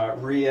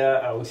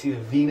 Rhea. We see the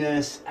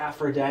Venus,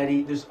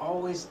 Aphrodite. There's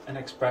always an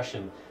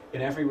expression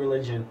in every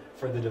religion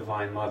for the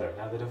Divine Mother.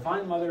 Now, the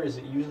Divine Mother is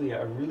usually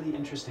a really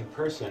interesting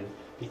person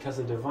because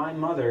the Divine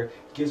Mother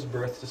gives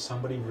birth to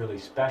somebody really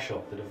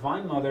special. The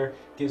Divine Mother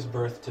gives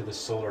birth to the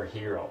solar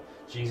hero.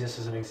 Jesus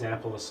is an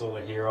example of a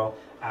solar hero,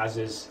 as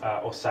is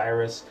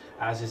Osiris,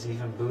 as is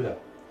even Buddha.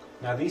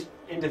 Now, these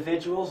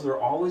individuals, they're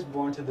always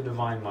born to the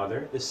Divine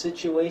Mother. The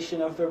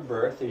situation of their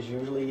birth is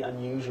usually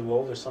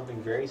unusual. There's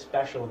something very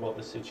special about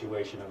the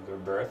situation of their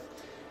birth.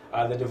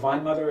 The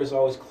Divine Mother is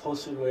always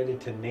closely related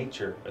to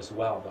nature as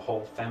well, the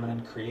whole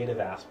feminine creative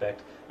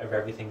aspect of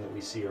everything that we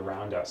see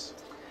around us.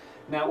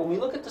 Now, when we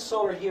look at the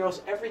solar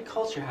heroes, every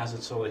culture has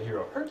its solar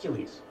hero.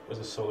 Hercules was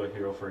a solar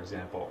hero, for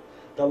example.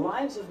 The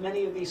lives of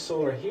many of these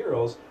solar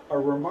heroes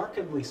are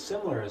remarkably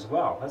similar as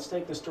well. Let's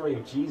take the story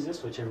of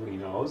Jesus, which everybody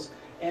knows,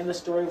 and the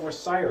story of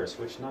Osiris,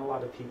 which not a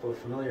lot of people are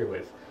familiar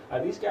with.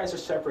 These guys are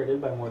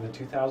separated by more than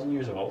 2,000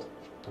 years old,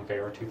 okay,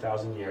 or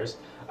 2,000 years.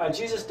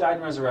 Jesus died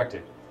and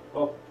resurrected.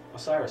 Well,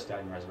 Osiris died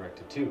and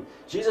resurrected too.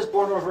 Jesus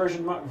born to a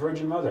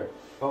virgin mother.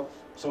 Well,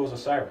 so was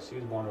Osiris. He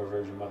was born to a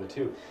virgin mother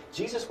too.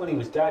 Jesus, when he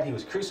was died, he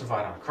was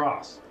crucified on a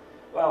cross.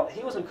 Well,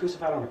 he wasn't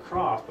crucified on a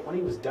cross, but when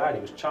he was died,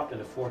 he was chopped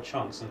into 4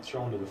 chunks and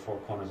thrown to the 4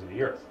 corners of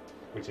the earth,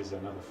 which is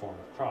another form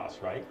of cross,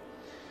 right?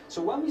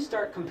 So when we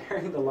start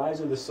comparing the lives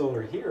of the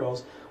solar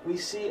heroes, we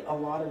see a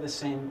lot of the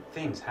same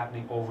things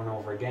happening over and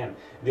over again.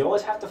 They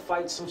always have to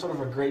fight some sort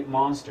of a great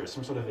monster,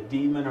 some sort of a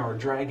demon or a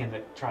dragon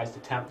that tries to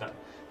tempt them.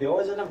 They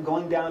always end up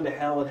going down to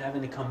hell and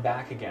having to come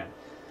back again.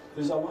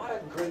 There's a lot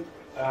of great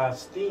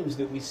themes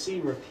that we see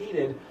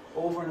repeated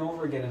over and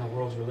over again in the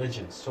world's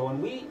religions. So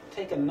when we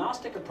take a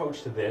Gnostic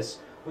approach to this,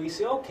 we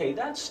say, okay,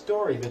 that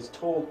story that's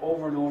told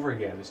over and over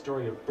again, the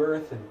story of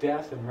birth and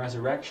death and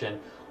resurrection,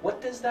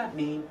 what does that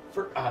mean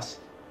for us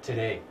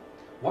today?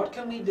 What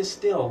can we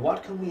distill?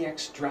 What can we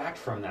extract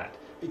from that?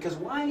 Because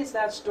why is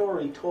that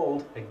story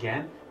told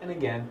again and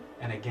again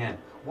and again?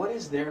 What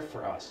is there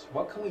for us?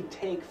 What can we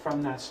take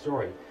from that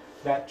story?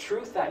 That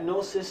truth, that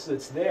gnosis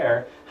that's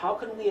there, how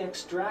can we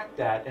extract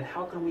that and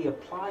how can we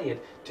apply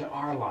it to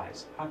our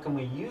lives? How can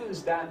we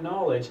use that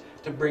knowledge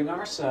to bring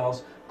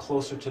ourselves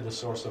closer to the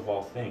source of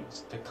all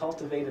things, to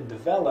cultivate and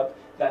develop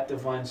that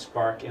divine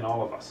spark in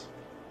all of us?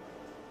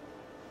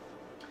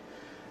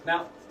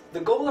 Now,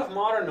 the goal of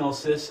modern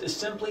gnosis is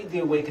simply the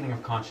awakening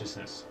of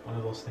consciousness, one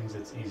of those things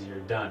that's easier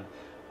done.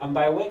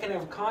 By awakening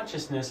of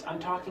consciousness, I'm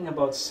talking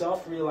about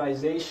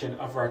self-realization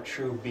of our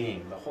true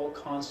being, the whole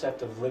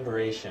concept of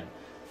liberation,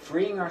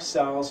 freeing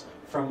ourselves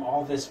from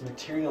all this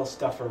material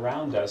stuff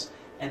around us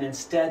and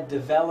instead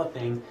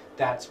developing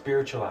that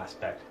spiritual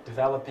aspect,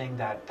 developing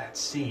that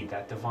seed,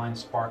 that divine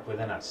spark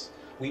within us.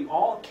 We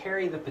all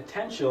carry the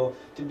potential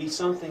to be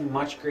something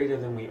much greater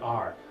than we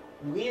are.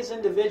 We as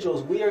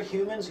individuals, we are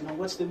humans. You know,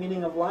 what's the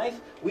meaning of life?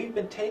 We've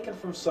been taken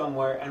from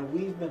somewhere and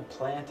we've been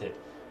planted.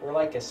 We're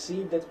like a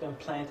seed that's been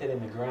planted in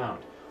the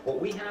ground. What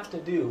we have to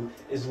do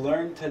is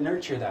learn to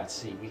nurture that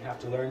seed. We have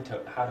to learn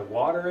how to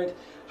water it,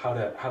 how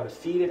to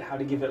feed it, how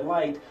to give it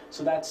light,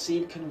 so that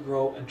seed can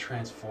grow and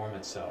transform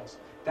itself.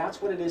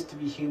 That's what it is to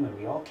be human.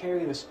 We all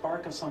carry the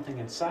spark of something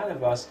inside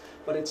of us,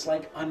 but it's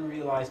like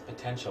unrealized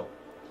potential.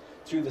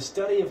 Through the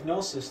study of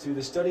Gnosis, through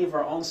the study of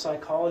our own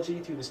psychology,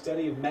 through the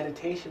study of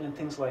meditation and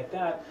things like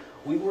that,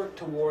 we work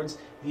towards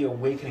the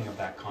awakening of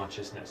that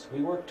consciousness.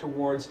 We work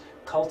towards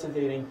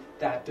cultivating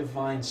that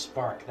divine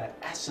spark, that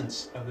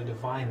essence of the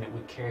divine that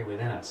we carry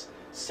within us.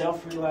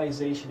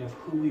 Self-realization of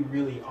who we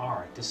really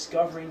are,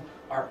 discovering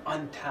our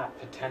untapped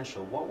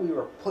potential, what we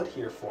were put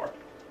here for.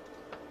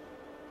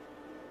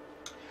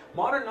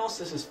 Modern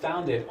Gnosis is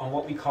founded on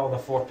what we call the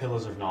 4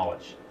 pillars of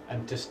knowledge.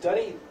 And to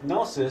study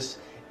Gnosis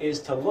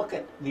is to look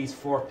at these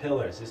 4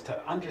 pillars, is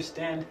to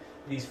understand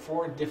these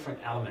 4 different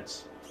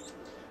elements.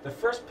 The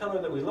first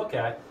pillar that we look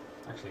at,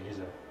 actually is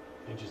an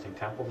interesting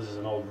temple. This is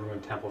an old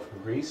ruined temple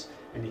from Greece,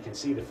 and you can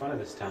see the front of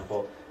this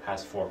temple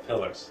has 4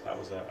 pillars. That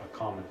was a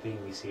common theme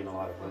we see in a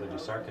lot of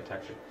religious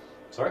architecture.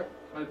 Sorry?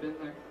 I've been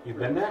there. You've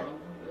been there?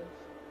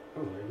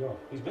 Oh, there you go.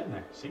 He's been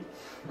there, see?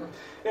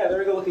 Yeah, there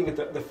we go, looking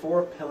at the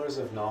 4 pillars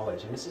of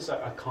knowledge. And this is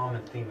a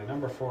common theme. The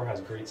number 4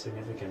 has great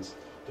significance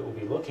that we'll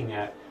be looking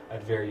at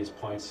various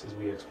points as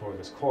we explore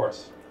this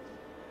course.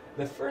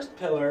 The first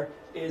pillar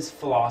is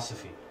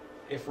philosophy.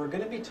 If we're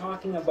going to be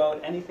talking about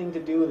anything to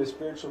do with the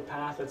spiritual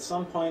path, at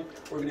some point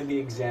we're going to be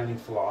examining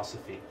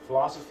philosophy.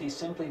 Philosophy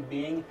simply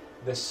being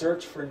the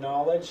search for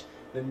knowledge,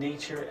 the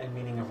nature and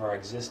meaning of our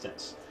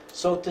existence.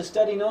 So to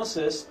study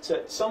Gnosis,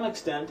 to some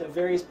extent, at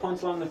various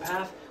points along the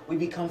path, we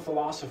become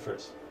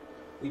philosophers.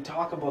 We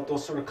talk about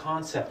those sort of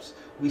concepts.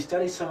 We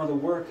study some of the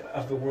work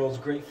of the world's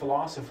great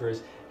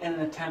philosophers in an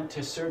attempt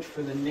to search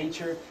for the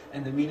nature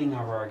and the meaning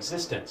of our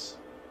existence.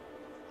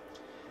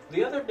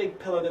 The other big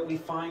pillar that we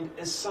find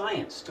is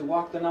science. To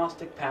walk the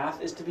Gnostic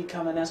path is to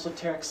become an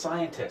esoteric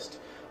scientist.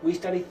 We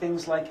study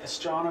things like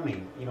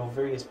astronomy,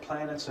 various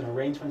planets and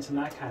arrangements and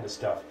that kind of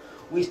stuff.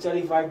 We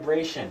study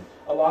vibration,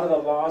 a lot of the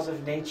laws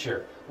of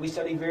nature. We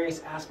study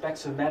various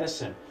aspects of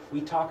medicine. We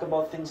talk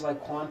about things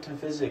like quantum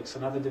physics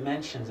and other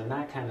dimensions and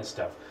that kind of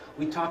stuff.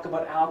 We talk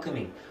about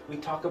alchemy. We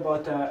talk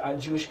about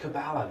Jewish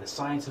Kabbalah, the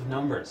science of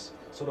numbers.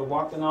 So to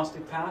walk the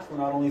Gnostic path, we're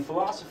not only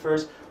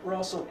philosophers, we're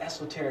also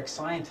esoteric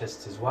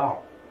scientists as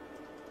well.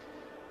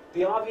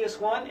 The obvious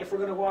one, if we're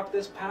going to walk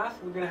this path,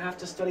 we're going to have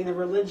to study the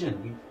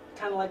religion. We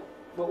kind of like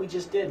what we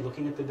just did,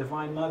 looking at the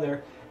Divine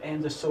Mother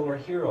and the Solar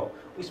Hero.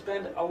 We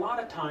spend a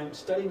lot of time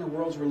studying the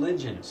world's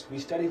religions. We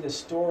study the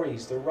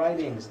stories, the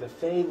writings, the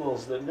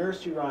fables, the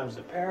nursery rhymes,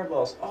 the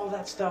parables, all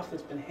that stuff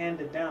that's been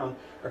handed down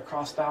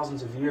across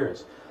thousands of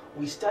years.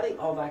 We study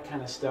all that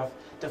kind of stuff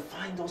to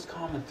find those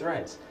common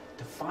threads,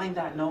 to find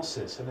that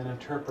gnosis, and then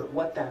interpret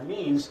what that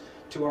means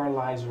to our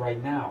lives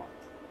right now.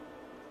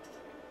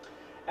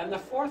 And the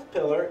fourth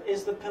pillar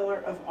is the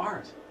pillar of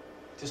art.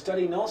 To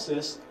study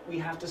Gnosis, we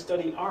have to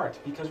study art,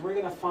 because we're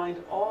going to find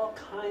all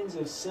kinds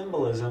of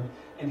symbolism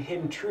and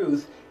hidden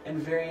truth in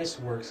various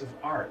works of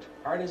art.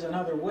 Art is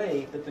another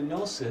way that the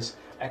Gnosis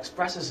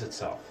expresses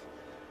itself.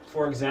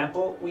 For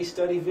example, we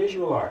study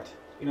visual art.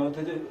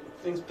 The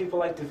things people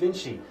like Da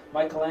Vinci,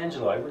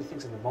 Michelangelo, everybody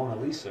thinks of the Mona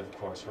Lisa, of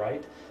course,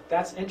 right?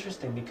 That's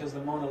interesting because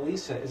the Mona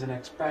Lisa is an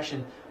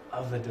expression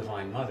of the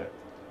Divine Mother.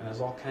 And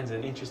there's all kinds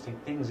of interesting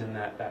things in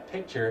that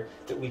picture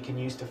that we can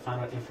use to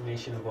find out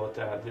information about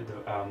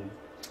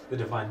the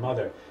Divine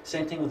Mother.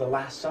 Same thing with the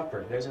Last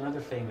Supper. There's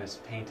another famous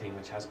painting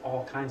which has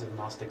all kinds of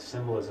Gnostic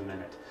symbolism in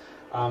it.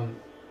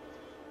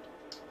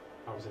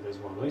 Obviously there's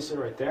Mona Lisa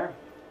right there.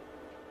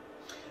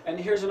 And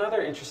here's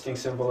another interesting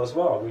symbol as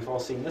well. We've all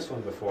seen this one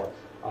before.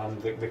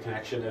 The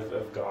connection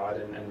of God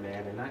and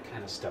man and that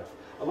kind of stuff.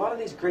 A lot of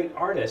these great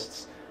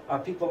artists,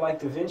 people like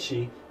Da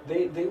Vinci,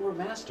 they were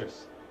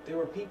masters. They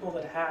were people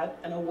that had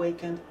an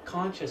awakened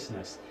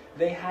consciousness.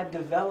 They had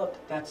developed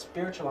that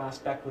spiritual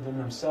aspect within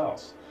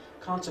themselves.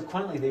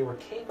 Consequently, they were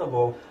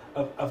capable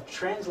of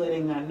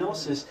translating that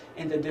gnosis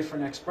into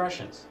different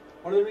expressions.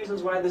 One of the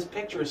reasons why this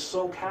picture is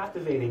so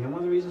captivating, and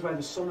one of the reasons why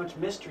there's so much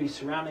mystery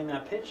surrounding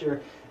that picture,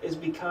 is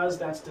because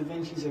that's Da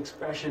Vinci's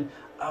expression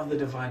of the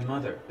Divine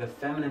Mother, the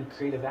feminine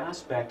creative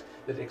aspect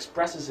that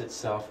expresses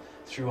itself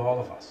through all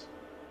of us.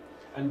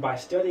 And by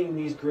studying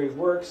these great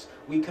works,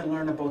 we can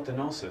learn about the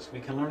Gnosis. We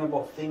can learn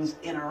about things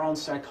in our own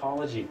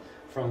psychology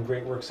from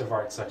great works of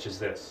art such as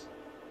this.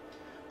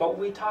 But when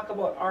we talk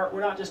about art,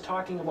 we're not just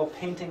talking about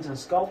paintings and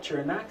sculpture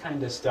and that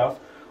kind of stuff.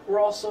 We're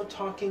also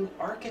talking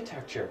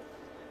architecture.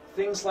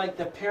 Things like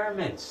the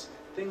pyramids,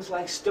 things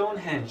like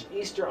Stonehenge,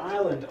 Easter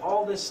Island,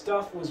 all this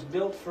stuff was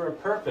built for a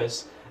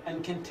purpose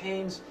and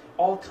contains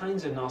all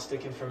kinds of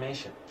Gnostic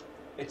information.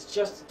 It's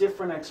just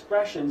different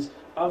expressions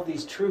of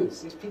these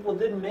truths. These people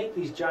didn't make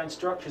these giant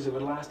structures that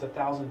would last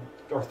 1,000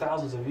 or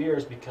thousands of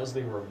years because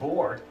they were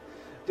bored.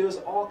 There was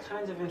all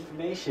kinds of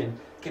information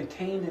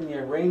contained in the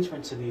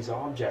arrangements of these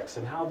objects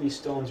and how these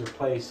stones are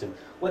placed and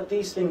what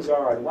these things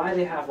are and why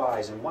they have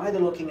eyes and why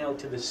they're looking out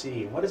to the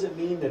sea. And what does it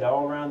mean that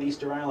all around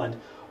Easter Island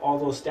all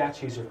those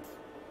statues are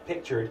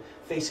pictured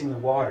facing the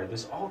water?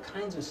 There's all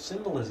kinds of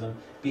symbolism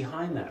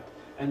behind that.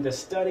 And to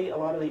study a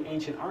lot of the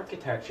ancient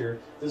architecture,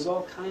 there's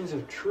all kinds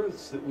of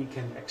truths that we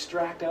can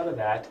extract out of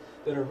that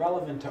that are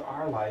relevant to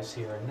our lives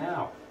here and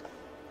now.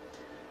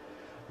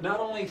 Not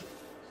only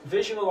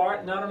visual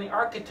art, not only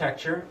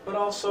architecture, but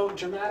also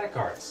dramatic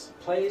arts.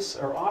 Plays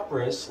or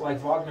operas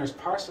like Wagner's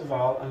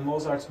Parsifal and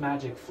Mozart's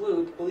Magic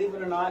Flute, believe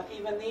it or not,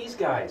 even these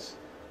guys,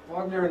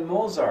 Wagner and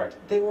Mozart,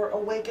 they were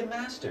awakened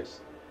masters.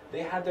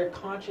 They had their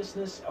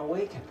consciousness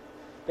awakened.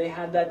 They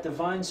had that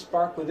divine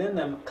spark within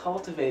them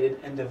cultivated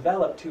and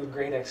developed to a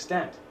great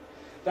extent.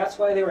 That's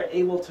why they were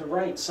able to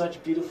write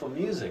such beautiful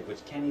music,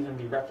 which can't even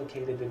be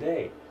replicated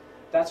today.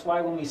 That's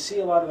why when we see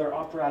a lot of their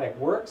operatic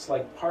works,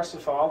 like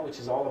Parsifal, which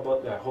is all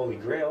about the Holy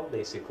Grail,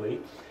 basically,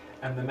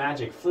 and the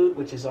Magic Flute,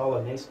 which is all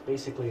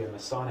basically a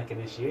Masonic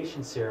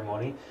initiation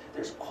ceremony,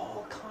 there's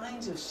all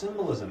kinds of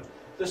symbolism.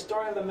 The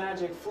story of the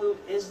Magic Flute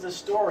is the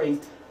story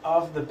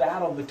of the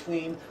battle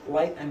between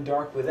light and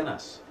dark within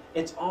us.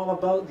 It's all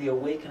about the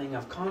awakening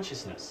of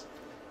consciousness.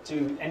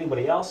 To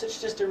anybody else,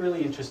 it's just a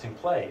really interesting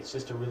play. It's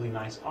just a really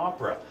nice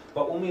opera.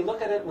 But when we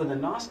look at it with a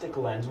Gnostic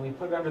lens, when we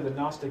put it under the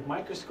Gnostic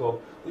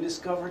microscope, we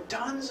discover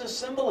tons of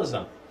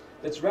symbolism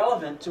that's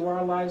relevant to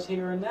our lives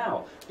here and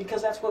now.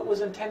 Because that's what it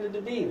was intended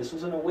to be. This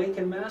was an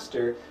awakened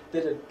master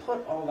that had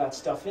put all that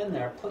stuff in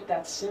there, put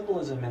that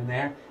symbolism in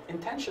there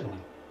intentionally.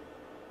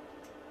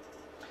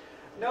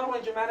 Not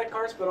only dramatic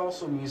arts, but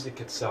also music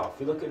itself.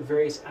 We look at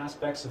various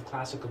aspects of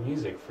classical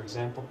music. For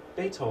example,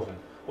 Beethoven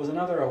was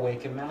another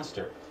awakened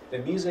master. The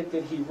music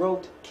that he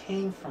wrote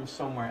came from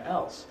somewhere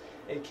else.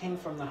 It came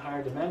from the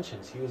higher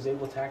dimensions. He was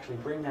able to actually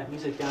bring that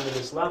music down to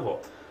this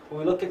level. When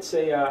we look at,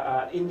 say,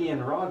 Indian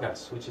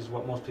ragas, which is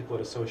what most people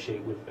would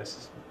associate with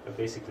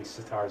basically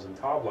sitars and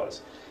tablas,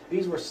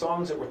 these were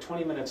songs that were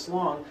 20 minutes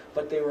long,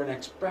 but they were an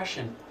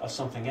expression of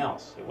something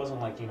else. It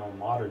wasn't like,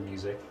 modern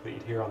music that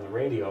you'd hear on the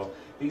radio.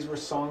 These were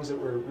songs that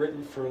were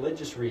written for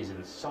religious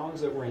reasons, songs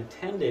that were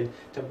intended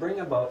to bring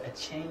about a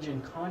change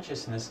in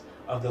consciousness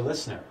of the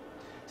listener.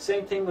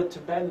 Same thing with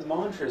Tibetan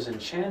mantras and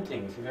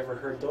chanting, if you've ever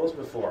heard those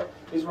before.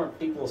 These weren't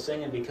people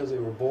singing because they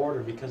were bored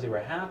or because they were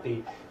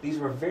happy. These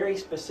were very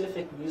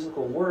specific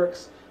musical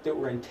works that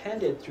were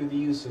intended through the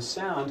use of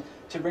sound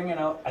to bring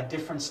out a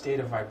different state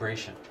of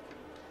vibration.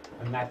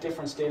 And that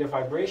different state of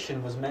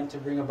vibration was meant to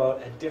bring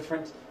about a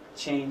different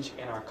change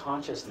in our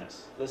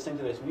consciousness. Listening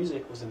to this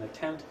music was an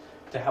attempt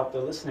to help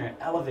the listener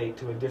elevate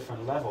to a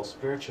different level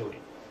spiritually.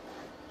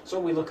 So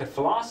we look at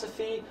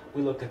philosophy,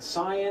 we look at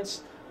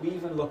science, we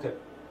even look at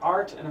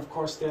art, and of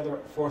course the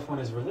fourth one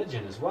is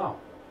religion as well.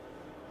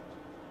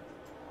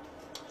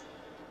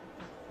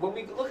 When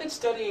we look at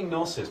studying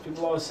Gnosis,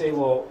 people always say,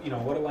 well,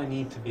 what do I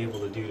need to be able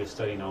to do to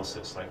study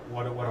Gnosis? Like,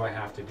 what do I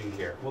have to do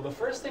here? Well, the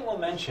first thing we'll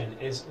mention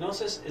is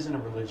Gnosis isn't a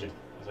religion,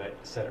 as I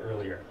said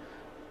earlier.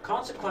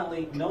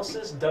 Consequently,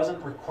 Gnosis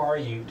doesn't require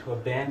you to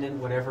abandon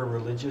whatever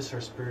religious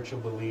or spiritual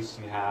beliefs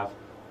you have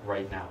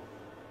right now.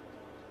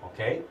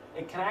 Okay?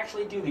 It can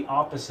actually do the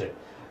opposite.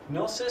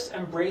 Gnosis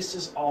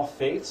embraces all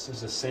faiths.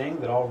 There's a saying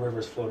that all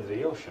rivers flow to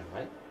the ocean,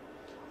 right?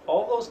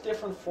 All those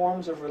different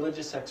forms of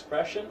religious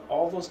expression,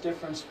 all those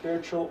different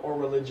spiritual or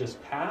religious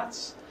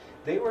paths,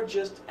 they were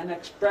just an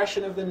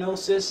expression of the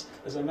Gnosis,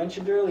 as I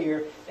mentioned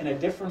earlier, in a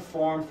different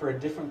form for a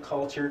different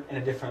culture in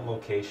a different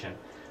location.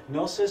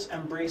 Gnosis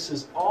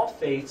embraces all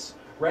faiths,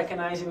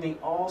 recognizing they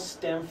all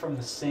stem from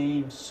the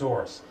same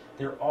source.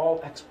 They're all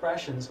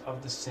expressions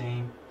of the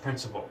same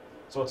principle.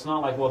 So it's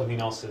not like, well, to be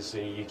Gnosis,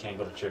 you can't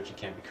go to church, you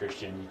can't be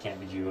Christian, you can't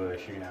be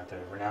Jewish, you're going to have to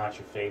renounce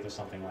your faith or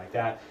something like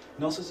that.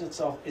 Gnosis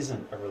itself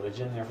isn't a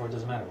religion, therefore it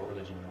doesn't matter what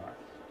religion you are.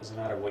 It doesn't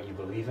matter what you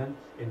believe in.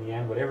 In the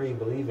end, whatever you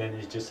believe in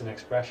is just an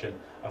expression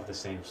of the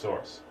same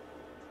source.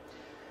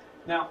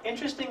 Now,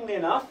 interestingly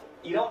enough,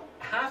 you don't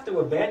have to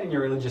abandon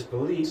your religious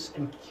beliefs,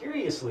 and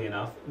curiously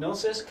enough,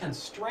 Gnosis can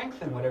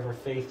strengthen whatever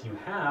faith you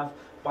have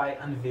by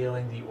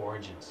unveiling the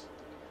origins.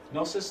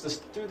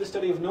 Through the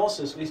study of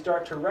Gnosis, we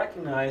start to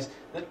recognize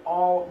that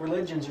all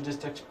religions are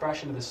just an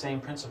expression of the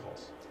same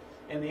principles.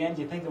 In the end,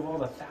 you think of all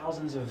the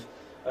thousands of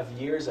of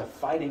years of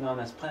fighting on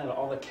this planet,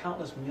 all the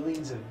countless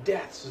millions of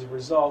deaths as a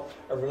result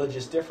of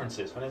religious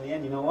differences. When in the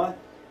end, you know what?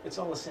 It's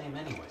all the same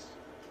anyways.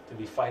 To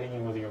be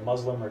fighting whether you're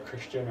Muslim or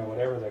Christian or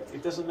whatever,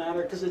 it doesn't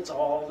matter because it's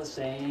all the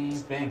same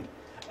thing.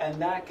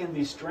 And that can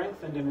be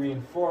strengthened and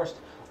reinforced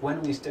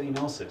when we study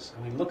Gnosis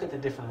and we look at the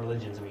different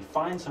religions and we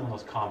find some of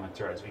those common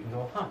threads. We can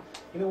go,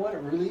 you know what?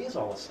 It really is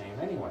all the same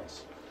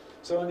anyways.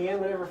 So in the end,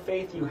 whatever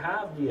faith you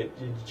have, be it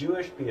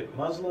Jewish, be it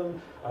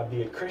Muslim,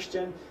 be it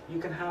Christian, you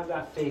can have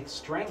that faith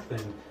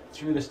strengthened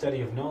through the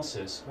study of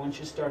Gnosis once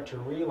you start to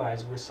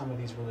realize where some of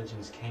these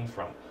religions came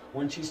from.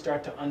 Once you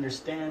start to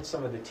understand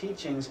some of the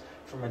teachings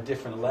from a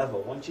different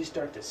level. Once you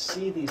start to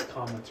see these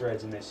common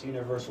threads and this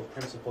universal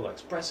principle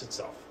express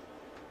itself.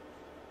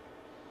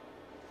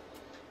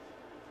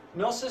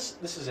 Gnosis,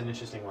 this is an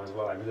interesting one as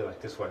well, I really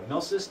like this one.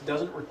 Gnosis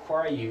doesn't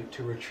require you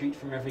to retreat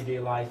from everyday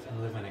life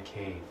and live in a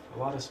cave. A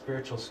lot of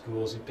spiritual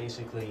schools,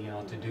 basically,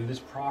 to do this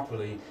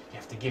properly, you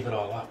have to give it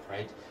all up,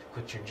 right?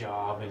 Quit your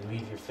job and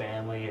leave your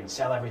family and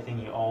sell everything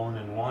you own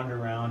and wander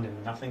around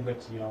in nothing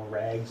but,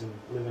 rags and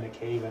live in a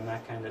cave and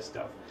that kind of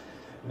stuff.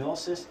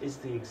 Gnosis is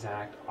the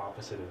exact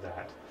opposite of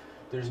that.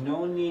 There's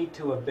no need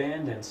to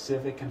abandon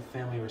civic and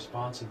family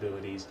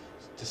responsibilities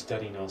to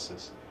study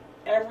Gnosis.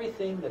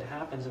 Everything that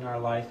happens in our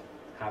life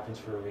happens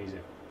for a reason.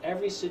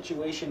 Every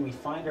situation we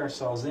find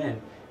ourselves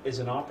in is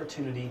an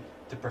opportunity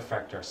to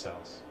perfect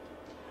ourselves.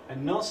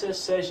 And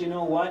Gnosis says, you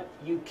know what?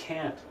 You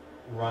can't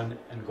run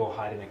and go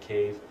hide in a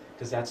cave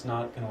because that's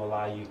not going to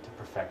allow you to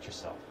perfect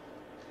yourself.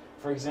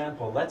 For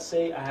example, let's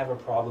say I have a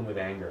problem with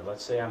anger.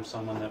 Let's say I'm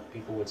someone that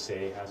people would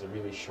say has a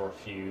really short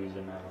fuse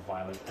and have a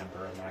violent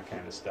temper and that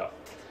kind of stuff.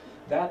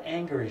 That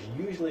anger is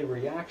usually a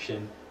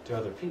reaction to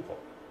other people.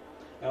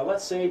 Now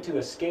let's say to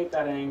escape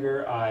that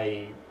anger,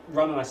 I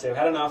run and I say, I've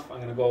had enough, I'm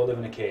going to go live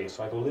in a cave.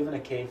 So I go live in a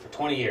cave for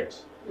 20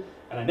 years.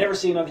 And I never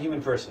see another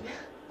human person.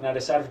 And I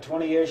decide for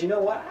 20 years, you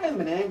know what, I haven't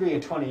been angry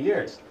in 20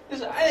 years. I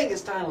think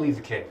it's time to leave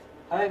the cave.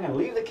 I think I'm going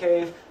to leave the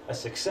cave, a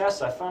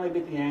success, I finally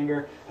beat the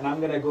anger, and I'm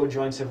going to go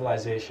join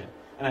civilization.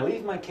 And I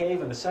leave my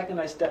cave, and the second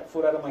I step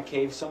foot out of my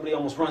cave, somebody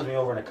almost runs me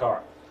over in a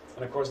car.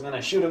 And of course, then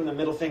I shoot him the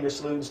middle finger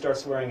salute and start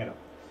swearing at him.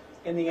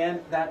 In the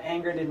end, that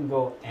anger didn't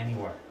go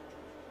anywhere.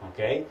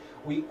 Okay?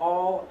 We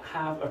all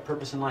have a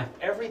purpose in life.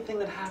 Everything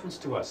that happens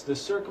to us, the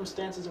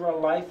circumstances of our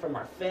life, from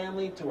our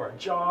family to our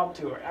job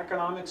to our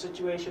economic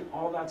situation,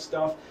 all that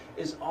stuff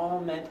is all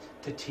meant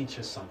to teach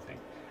us something.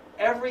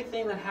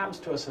 Everything that happens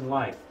to us in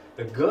life,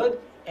 the good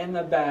and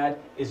the bad,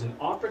 is an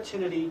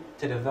opportunity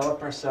to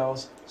develop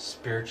ourselves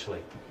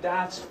spiritually.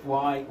 That's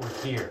why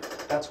we're here.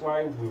 That's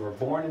why we were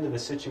born into the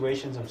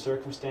situations and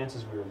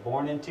circumstances we were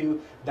born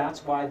into.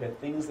 That's why the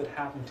things that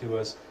happen to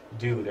us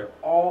do. They're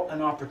all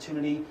an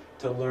opportunity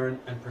to learn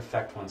and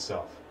perfect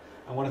oneself.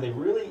 And one of the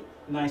really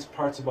nice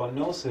parts about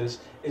Gnosis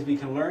is we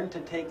can learn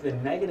to take the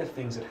negative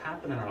things that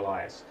happen in our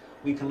lives.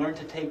 We can learn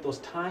to take those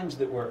times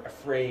that we're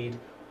afraid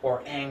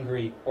or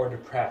angry or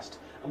depressed,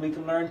 and we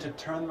can learn to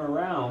turn them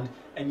around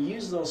and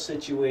use those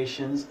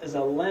situations as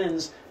a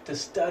lens to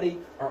study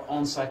our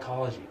own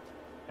psychology.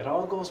 It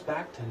all goes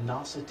back to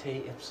nosce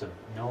ipsum,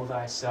 know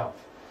thyself.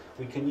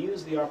 We can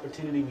use the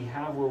opportunity we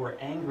have where we're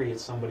angry at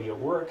somebody at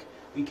work,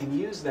 we can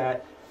use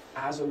that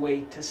as a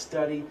way to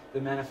study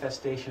the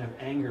manifestation of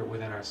anger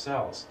within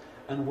ourselves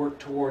and work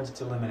towards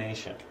its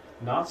elimination.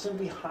 Not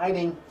simply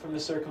hiding from the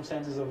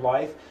circumstances of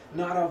life,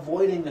 not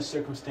avoiding the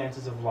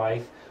circumstances of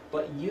life,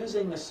 but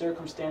using the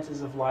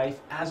circumstances of life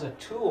as a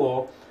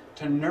tool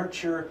to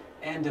nurture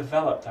and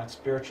develop that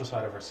spiritual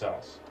side of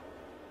ourselves.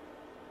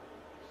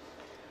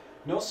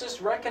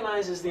 Gnosis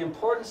recognizes the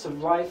importance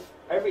of life,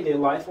 everyday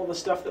life, all the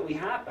stuff that we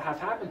have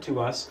happened to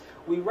us.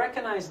 We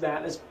recognize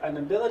that as an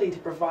ability to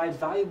provide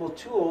valuable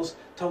tools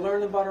to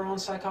learn about our own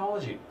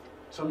psychology.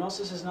 So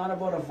Gnosis is not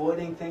about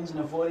avoiding things and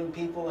avoiding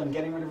people and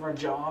getting rid of our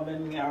job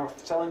and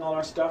selling all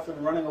our stuff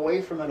and running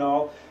away from it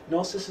all.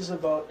 Gnosis is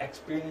about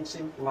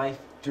experiencing life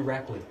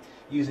directly,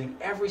 using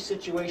every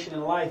situation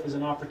in life as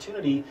an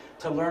opportunity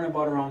to learn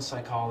about our own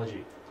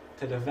psychology,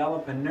 to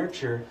develop and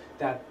nurture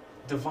that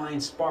divine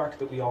spark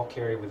that we all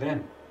carry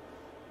within.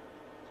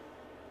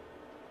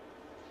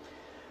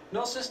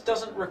 Gnosis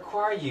doesn't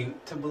require you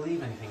to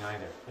believe anything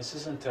either. This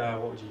isn't,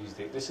 what would you use?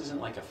 This isn't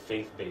like a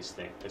faith-based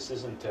thing. This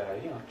isn't,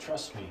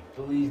 trust me,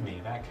 believe me,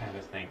 that kind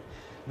of thing.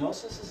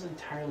 Gnosis is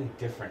entirely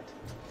different.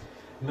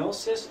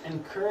 Gnosis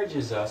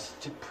encourages us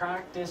to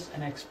practice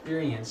and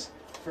experience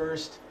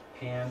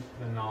first-hand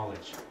the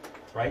knowledge.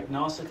 Right?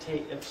 Nosce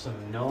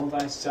ipsum, know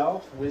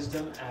thyself,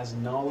 wisdom as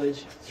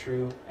knowledge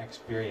through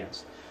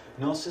experience.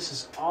 Gnosis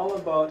is all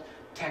about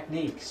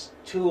techniques,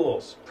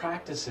 tools,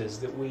 practices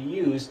that we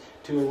use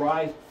to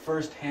arrive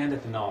firsthand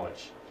at the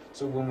knowledge.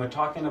 So when we're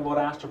talking about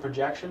astral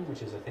projection,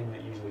 which is a thing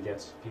that usually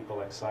gets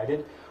people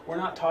excited, we're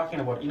not talking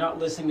about, you're not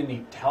listening to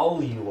me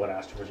tell you what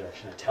astral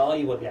projection, and tell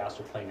you what the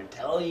astral plane, and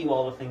tell you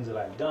all the things that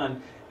I've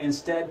done.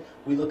 Instead,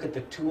 we look at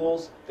the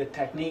tools, the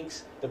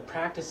techniques, the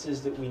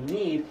practices that we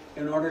need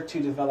in order to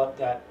develop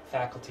that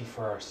faculty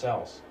for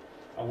ourselves.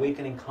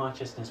 Awakening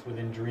consciousness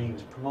within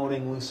dreams,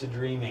 promoting lucid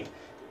dreaming,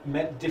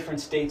 different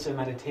states of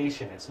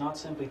meditation. It's not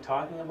simply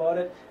talking about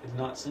it. It's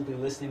not simply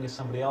listening to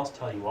somebody else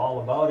tell you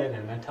all about it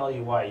and then tell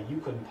you why you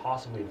couldn't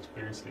possibly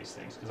experience these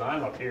things. Because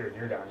I'm up here and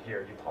you're down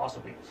here. You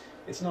possibly.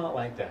 It's not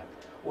like that.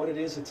 What it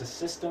is, it's a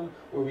system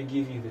where we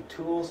give you the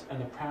tools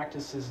and the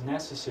practices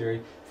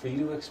necessary for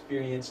you to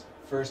experience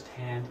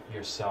firsthand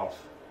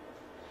yourself.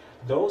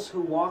 Those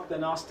who walk the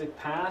Gnostic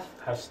path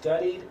have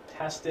studied,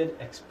 tested,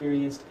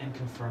 experienced, and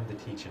confirmed the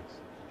teachings.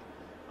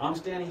 I'm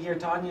standing here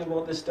talking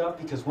about this stuff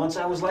because once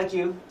I was like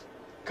you,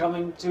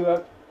 coming to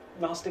a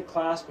Gnostic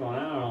class going,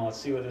 I don't know, let's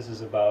see what this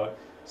is about.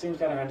 Seems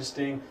kind of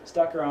interesting.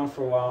 Stuck around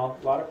for a while.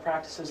 A lot of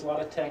practices, a lot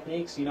of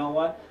techniques. You know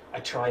what? I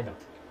tried them.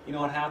 You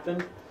know what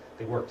happened?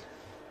 They worked.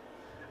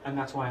 And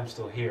that's why I'm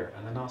still here.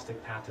 And the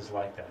Gnostic path is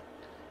like that.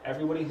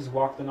 Everybody who's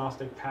walked the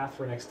Gnostic path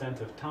for an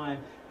extent of time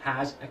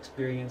has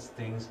experienced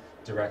things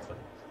directly.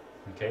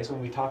 Okay, so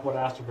when we talk about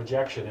astral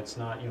projection, it's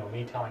not,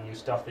 me telling you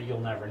stuff that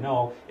you'll never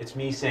know. It's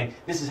me saying,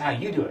 this is how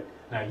you do it.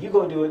 Now you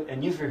go do it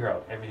and you figure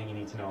out everything you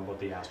need to know about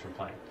the astral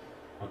plane.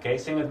 Okay,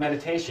 same with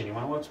meditation. You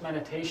want to know what's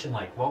meditation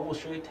like? Well, we'll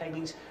show you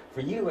techniques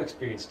for you to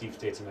experience deep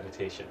states of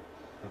meditation.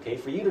 Okay,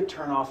 for you to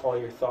turn off all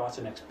your thoughts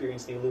and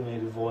experience the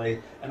illuminated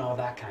void and all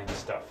that kind of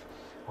stuff.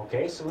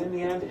 Okay, so in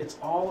the end, it's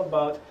all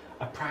about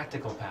a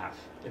practical path.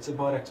 It's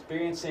about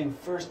experiencing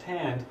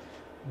firsthand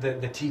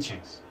the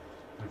teachings.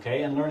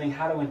 Okay, and learning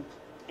how to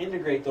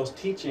integrate those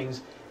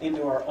teachings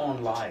into our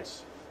own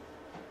lives.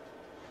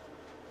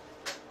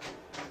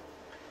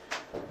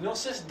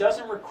 Gnosis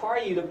doesn't require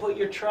you to put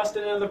your trust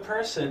in another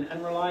person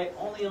and rely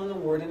only on the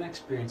word and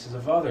experiences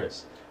of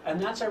others.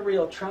 And that's a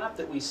real trap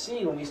that we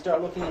see when we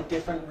start looking at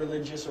different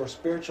religious or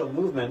spiritual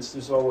movements.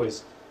 There's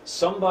always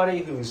somebody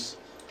who's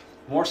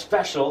more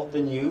special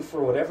than you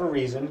for whatever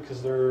reason,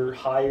 because they're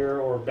higher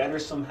or better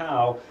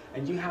somehow,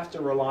 and you have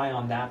to rely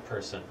on that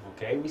person.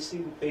 Okay, we see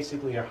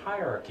basically a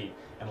hierarchy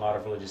in a lot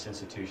of religious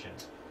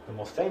institutions. The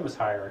most famous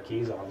hierarchy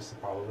is obviously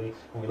probably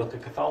when we look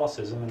at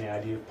Catholicism and the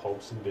idea of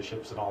popes and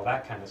bishops and all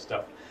that kind of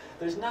stuff.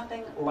 There's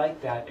nothing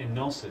like that in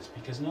Gnosis,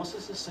 because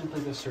Gnosis is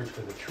simply the search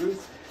for the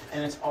truth,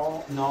 and it's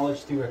all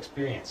knowledge through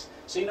experience.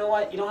 So you know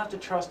what? You don't have to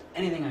trust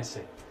anything I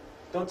say.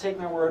 Don't take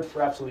my word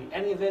for absolutely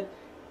any of it.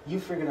 You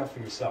figure it out for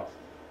yourself.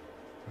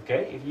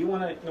 Okay? If you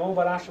want to know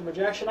about astral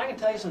projection, I can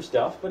tell you some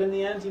stuff, but in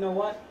the end, you know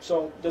what?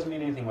 So it doesn't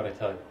mean anything what I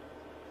tell you.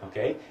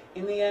 Okay?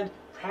 In the end,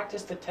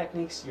 practice the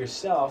techniques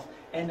yourself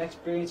and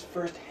experience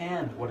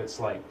firsthand what it's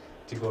like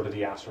to go to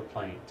the astral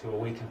plane, to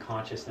awaken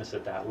consciousness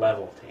at that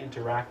level, to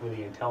interact with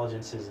the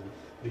intelligences and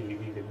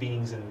the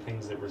beings and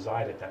things that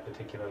reside at that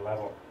particular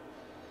level.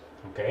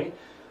 Okay?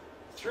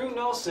 Through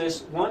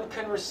Gnosis, one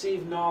can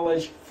receive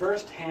knowledge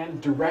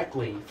firsthand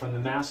directly from the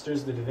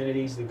masters, the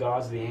divinities, the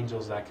gods, the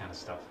angels, that kind of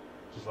stuff.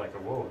 Which is like a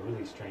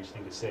really strange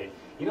thing to say.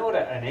 You know what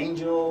an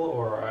angel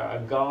or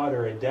a god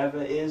or a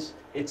deva is?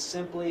 It's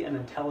simply an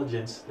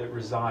intelligence that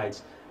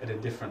resides at a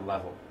different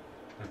level.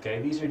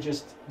 Okay, these are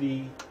just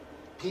the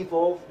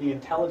people, the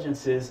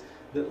intelligences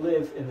that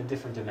live in the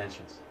different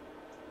dimensions.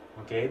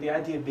 Okay, the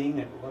idea being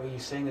that, well, you're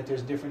saying that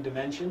there's different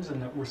dimensions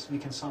and that we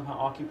can somehow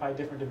occupy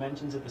different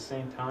dimensions at the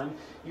same time.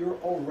 You're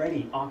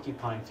already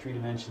occupying 3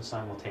 dimensions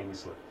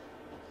simultaneously,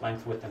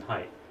 length, width, and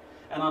height.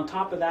 And on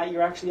top of that,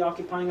 you're actually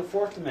occupying a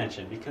 4th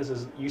dimension, because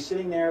as you're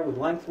sitting there with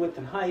length, width,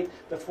 and height,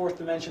 the 4th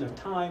dimension of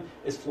time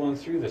is flowing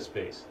through the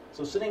space.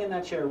 So sitting in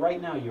that chair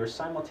right now, you're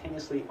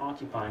simultaneously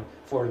occupying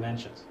 4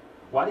 dimensions.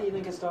 Why do you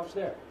think it stops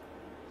there?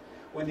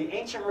 When the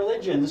ancient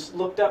religions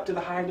looked up to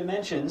the higher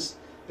dimensions,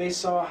 they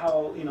saw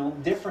how,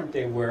 different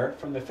they were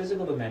from the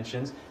physical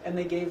dimensions, and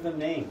they gave them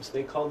names.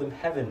 They called them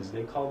heavens.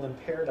 They called them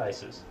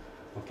paradises.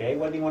 Okay,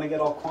 whether you want to get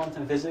all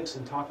quantum physics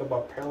and talk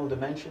about parallel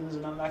dimensions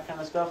and all that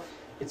kind of stuff,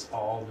 it's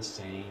all the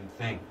same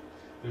thing.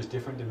 There's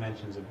different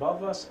dimensions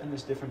above us, and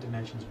there's different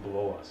dimensions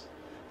below us.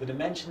 The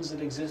dimensions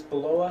that exist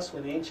below us,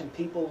 when the ancient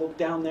people looked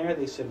down there,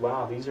 they said,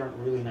 wow, these aren't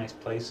really nice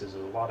places.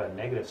 There's a lot of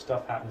negative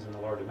stuff happens in the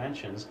lower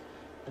dimensions.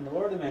 And the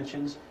lower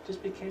dimensions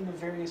just became the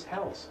various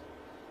hells.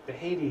 The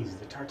Hades,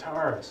 the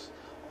Tartarus,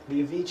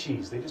 the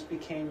Aviciis, they just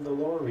became the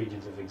lower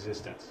regions of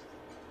existence.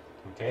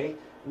 Okay?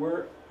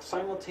 We're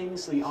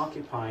simultaneously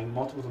occupying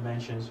multiple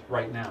dimensions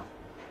right now.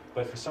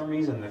 But for some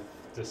reason,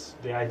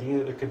 the idea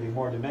that there could be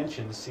more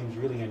dimensions seems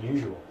really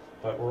unusual.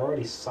 But we're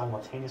already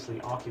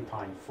simultaneously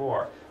occupying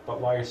 4. But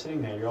while you're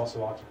sitting there, you're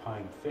also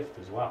occupying 5th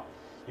as well.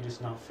 You're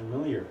just not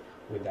familiar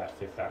with that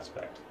 5th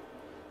aspect.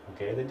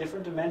 Okay, the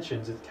different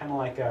dimensions, it's kind of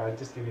like,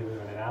 just to give you a bit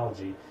of an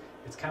analogy,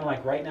 it's kind of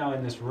like right now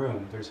in this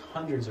room, there's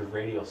hundreds of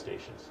radio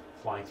stations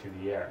flying through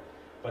the air.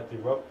 But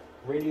the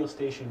radio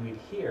station we'd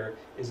hear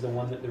is the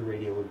one that the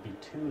radio would be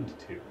tuned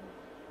to,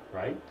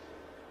 right?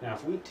 Now,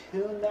 if we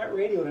tuned that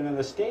radio to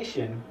another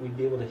station, we'd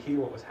be able to hear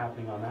what was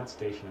happening on that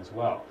station as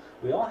well.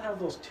 We all have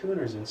those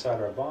tuners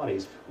inside our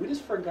bodies. We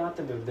just forgot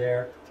that they're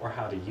there or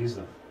how to use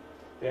them.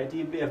 The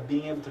idea of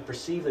being able to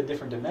perceive the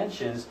different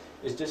dimensions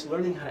is just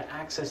learning how to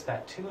access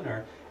that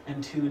tuner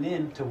and tune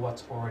in to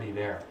what's already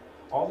there.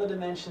 All the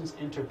dimensions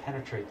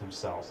interpenetrate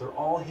themselves. They're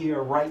all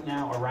here right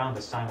now around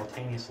us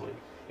simultaneously.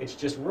 It's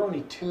just we're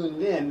only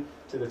tuned in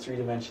to the 3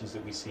 dimensions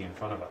that we see in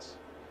front of us.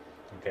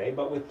 Okay,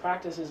 but with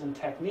practices and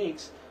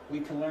techniques, we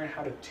can learn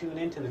how to tune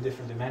into the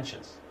different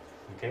dimensions.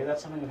 Okay,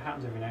 that's something that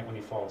happens every night when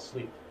you fall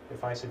asleep.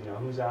 If I said, you know,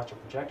 who's astral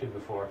projected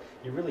before,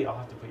 you really all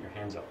have to put your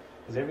hands up.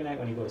 Because every night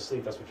when you go to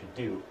sleep, that's what you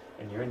do.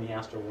 And you're in the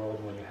astral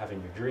world when you're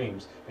having your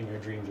dreams, and your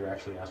dreams are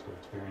actually astral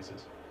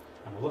experiences.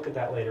 And we'll look at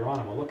that later on,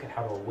 and we'll look at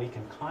how to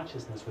awaken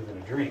consciousness within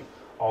a dream,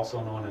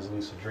 also known as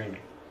lucid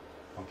dreaming.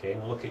 Okay,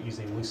 and we'll look at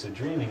using lucid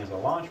dreaming as a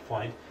launch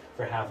point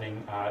for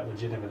having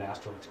legitimate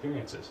astral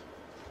experiences.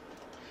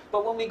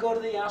 But when we go to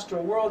the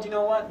astral world, you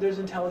know what? There's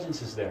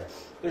intelligences there.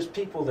 There's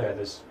people there.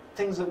 There's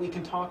things that we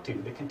can talk to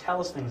that can tell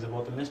us things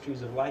about the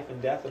mysteries of life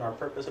and death and our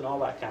purpose and all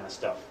that kind of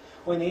stuff.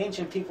 When the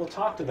ancient people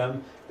talked to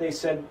them, they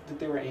said that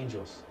they were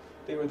angels.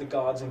 They were the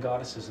gods and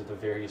goddesses of the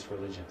various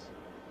religions.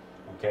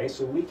 Okay,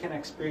 so we can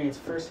experience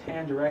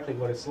firsthand directly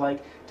what it's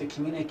like to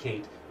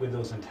communicate with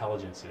those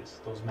intelligences,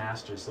 those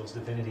masters, those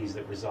divinities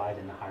that reside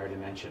in the higher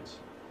dimensions.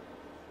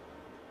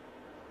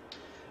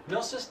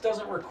 Gnosis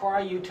doesn't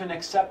require you to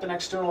accept an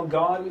external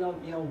god. We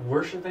don't,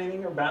 worship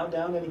anything or bow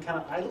down to any kind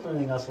of idol or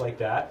anything else like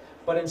that.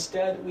 But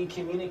instead, we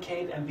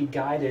communicate and be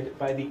guided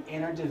by the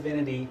inner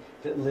divinity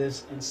that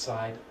lives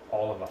inside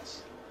all of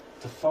us.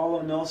 To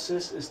follow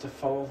Gnosis is to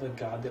follow the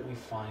God that we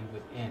find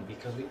within,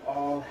 because we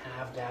all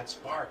have that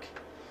spark,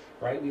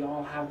 right? We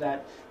all have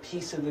that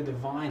piece of the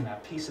divine,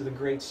 that piece of the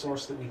great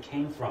source that we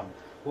came from.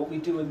 What we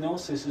do with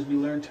Gnosis is we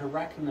learn to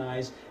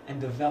recognize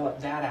and develop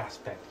that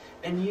aspect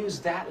and use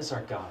that as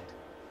our guide.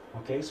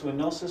 Okay, so in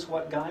Gnosis,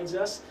 what guides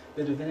us?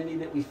 The divinity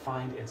that we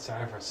find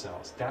inside of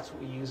ourselves. That's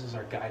what we use as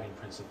our guiding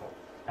principle.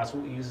 That's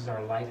what we use as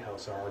our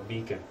lighthouse or our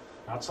beacon.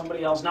 Not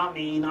somebody else, not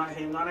me, not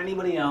him, not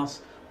anybody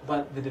else,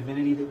 but the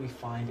divinity that we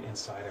find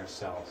inside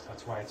ourselves.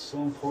 That's why it's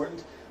so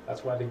important.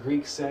 That's why the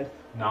Greeks said,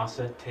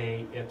 Nasa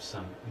te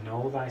ipsum,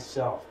 know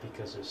thyself,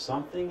 because there's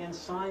something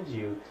inside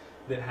you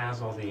that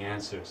has all the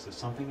answers. There's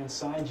something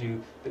inside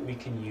you that we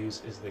can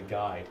use as the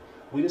guide.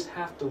 We just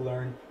have to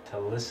learn to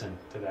listen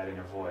to that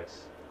inner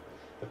voice.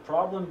 The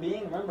problem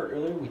being, remember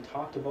earlier we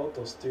talked about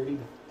those 30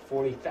 to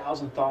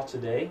 40,000 thoughts a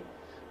day?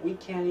 We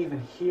can't even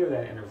hear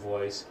that inner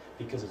voice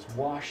because it's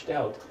washed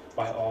out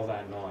by all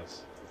that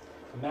noise.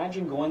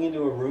 Imagine going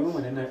into a room,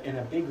 and in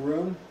a big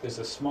room, there's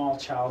a small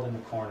child in the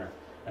corner.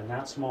 And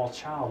that small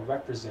child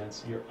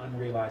represents your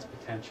unrealized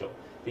potential,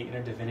 the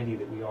inner divinity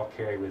that we all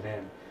carry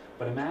within.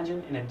 But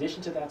imagine, in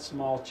addition to that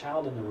small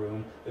child in the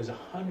room, there's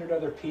 100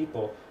 other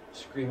people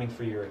screaming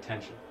for your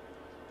attention.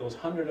 Those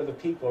 100 other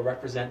people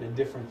represent the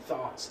different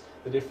thoughts,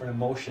 the different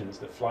emotions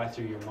that fly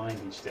through your mind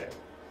each day.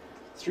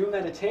 Through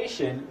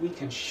meditation, we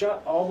can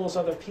shut all those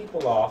other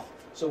people off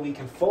so we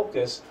can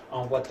focus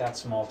on what that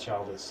small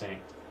child is saying.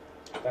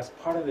 That's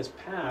part of this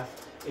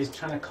path, is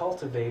trying to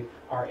cultivate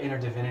our inner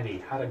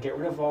divinity, how to get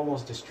rid of all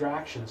those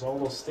distractions, all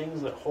those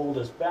things that hold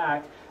us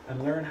back,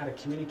 and learn how to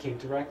communicate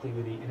directly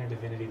with the inner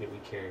divinity that we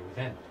carry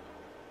within.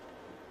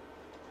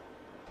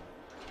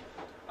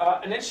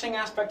 An interesting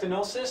aspect of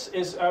Gnosis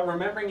is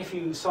remembering, if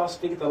you saw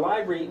speak at the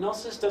library,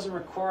 Gnosis doesn't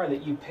require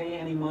that you pay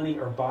any money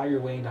or buy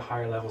your way into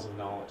higher levels of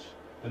knowledge.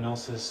 The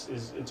Gnosis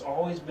it's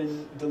always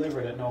been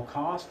delivered at no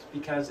cost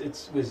because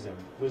it's wisdom.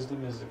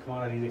 Wisdom is a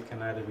commodity that can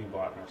neither be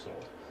bought nor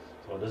sold.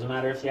 So it doesn't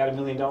matter if you had $1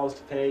 million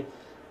to pay,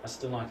 that's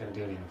still not going to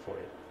do anything for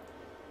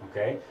you.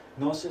 Okay?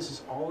 Gnosis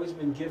has always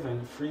been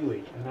given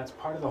freely, and that's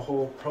part of the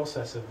whole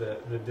process of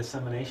the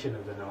dissemination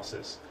of the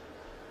Gnosis.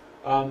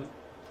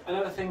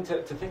 Another thing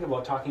to think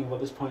about, talking about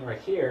this point right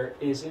here,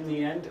 is in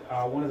the end,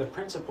 one of the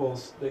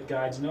principles that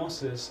guides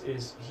Gnosis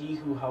is he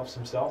who helps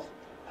himself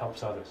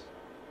helps others.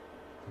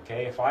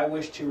 Okay, if I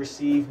wish to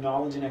receive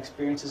knowledge and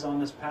experiences on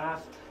this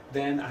path,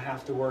 then I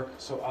have to work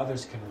so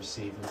others can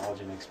receive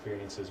knowledge and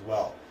experience as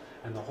well.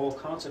 And the whole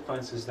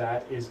consequence is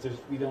that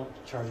we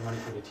don't charge money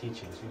for the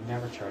teachings. We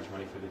never charge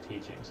money for the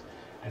teachings.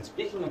 And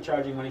speaking of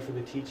charging money for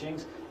the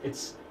teachings,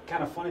 it's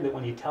kind of funny that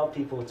when you tell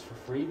people it's for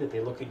free, that they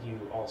look at you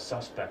all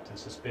suspect and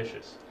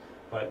suspicious.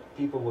 But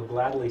people will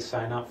gladly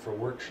sign up for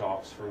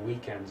workshops for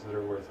weekends that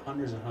are worth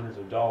hundreds and hundreds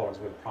of dollars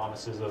with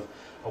promises of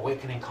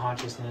awakening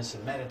consciousness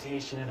and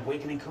meditation and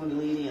awakening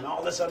Kundalini and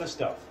all this other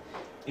stuff.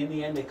 In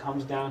the end, it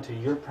comes down to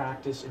your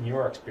practice and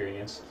your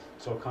experience.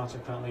 So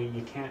consequently,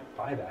 you can't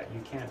buy that.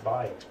 You can't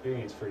buy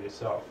experience for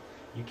yourself.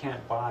 You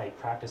can't buy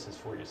practices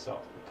for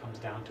yourself. It comes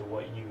down to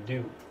what you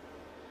do.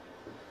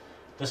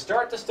 To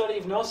start the study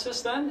of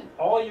Gnosis, then,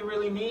 all you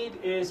really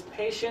need is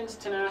patience,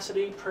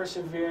 tenacity,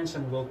 perseverance,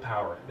 and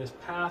willpower. This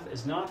path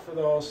is not for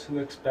those who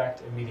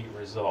expect immediate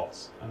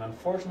results. And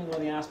unfortunately,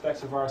 one of the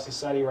aspects of our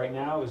society right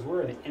now is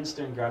we're an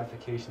instant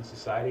gratification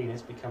society, and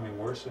it's becoming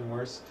worse and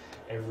worse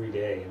every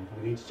day. And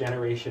with each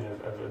generation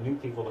of new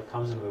people that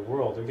comes into the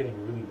world, they're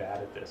getting really bad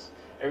at this.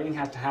 Everything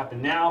has to happen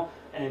now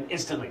and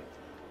instantly.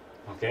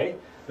 Okay?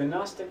 The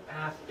Gnostic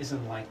path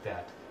isn't like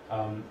that.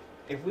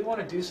 If we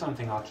want to do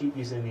something, I'll keep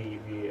using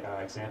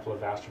the example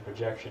of astral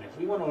projection. If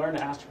we want to learn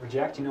to astral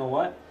project, you know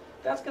what?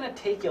 That's going to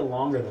take you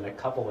longer than a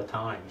couple of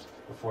times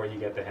before you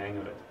get the hang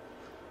of it.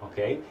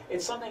 Okay?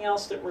 It's something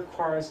else that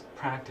requires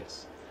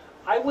practice.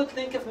 I would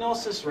think of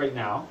Gnosis right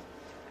now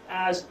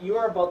as you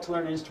are about to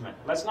learn an instrument.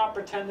 Let's not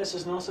pretend this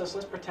is Gnosis.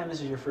 Let's pretend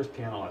this is your first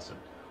piano lesson.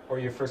 or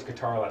your first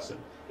guitar lesson.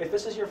 If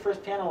this is your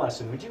first piano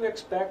lesson, would you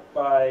expect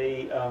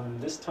by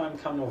this time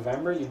come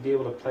November you'd be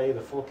able to play the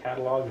full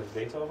catalog of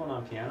Beethoven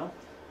on piano?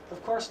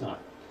 Of course not.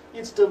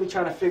 You'd still be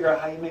trying to figure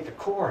out how you make a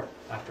chord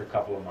after a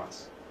couple of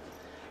months.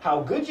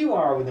 How good you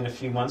are within a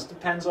few months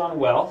depends on,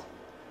 well,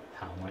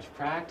 how much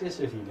practice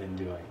have you been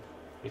doing?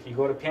 If you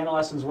go to piano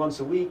lessons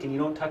once a week and you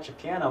don't touch a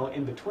piano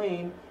in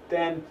between,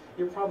 then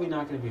you're probably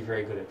not going to be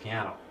very good at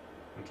piano.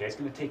 Okay, it's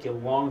going to take you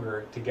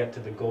longer to get to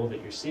the goal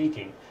that you're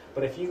seeking.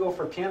 But if you go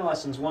for piano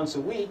lessons once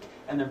a week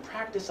and then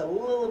practice a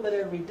little bit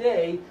every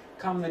day,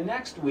 come the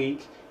next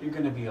week, you're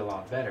going to be a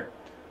lot better.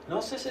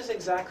 Gnosis is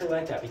exactly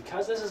like that.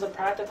 Because this is a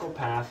practical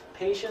path,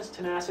 patience,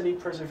 tenacity,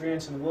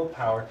 perseverance, and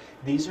willpower,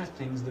 these are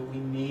things that we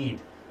need.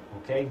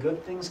 Okay,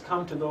 good things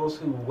come to those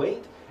who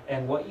wait,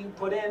 and what you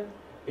put in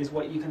is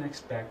what you can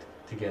expect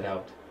to get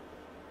out.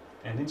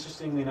 And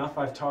interestingly enough,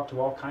 I've talked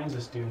to all kinds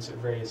of students at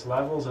various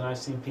levels, and I've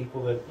seen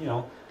people that,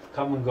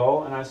 come and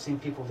go, and I've seen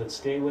people that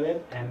stay with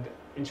it. And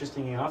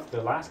interestingly enough,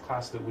 the last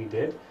class that we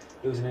did,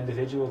 it was an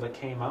individual that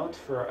came out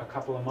for a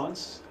couple of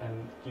months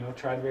and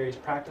tried various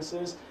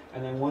practices,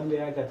 and then one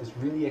day I got this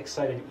really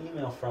excited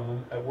email from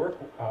him at work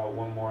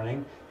one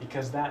morning,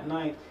 because that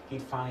night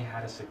he'd finally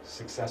had a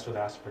success with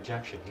astral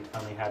projection. He'd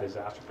finally had his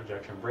astral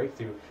projection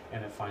breakthrough,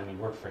 and it finally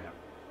worked for him.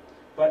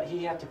 But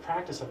he had to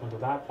practice up until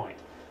that point.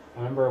 I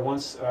remember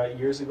once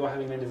years ago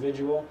having an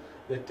individual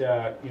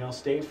that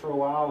stayed for a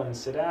while and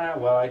said,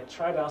 well, I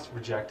tried astral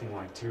projecting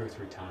like 2 or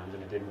 3 times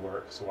and it didn't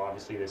work, so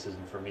obviously this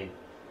isn't for me.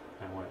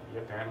 And I went,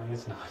 yeah, apparently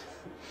it's not.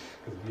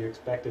 Because if you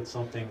expected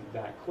something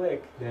that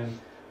quick, then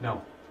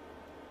no.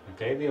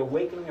 Okay, the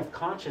awakening of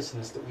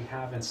consciousness that we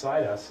have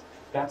inside us,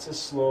 that's a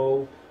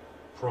slow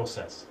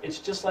process. It's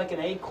just like an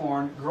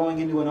acorn growing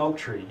into an oak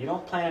tree. You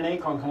don't plant an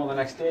acorn, come on the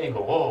next day and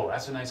go, whoa,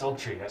 that's a nice oak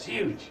tree, that's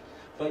huge.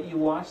 But you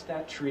watch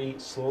that tree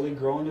slowly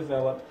grow and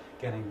develop,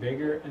 getting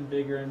bigger and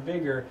bigger and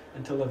bigger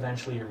until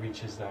eventually it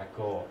reaches that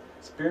goal.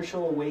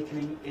 Spiritual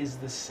awakening is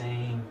the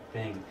same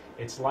thing.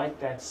 It's like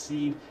that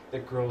seed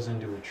that grows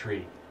into a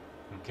tree.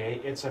 Okay,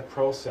 it's a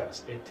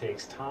process. It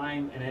takes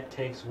time and it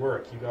takes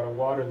work. You got to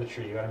water the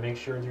tree. You got to make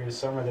sure during the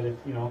summer that it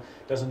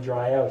doesn't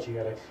dry out. You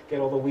got to get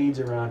all the weeds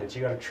around it.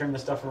 You got to trim the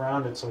stuff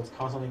around it so it's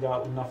constantly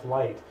got enough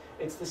light.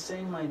 It's the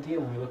same idea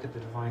when we look at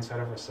the divine side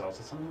of ourselves.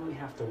 It's something we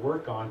have to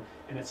work on,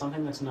 and it's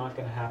something that's not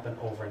going to happen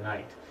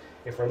overnight.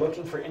 If we're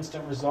looking for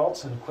instant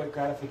results and quick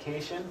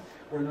gratification,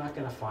 we're not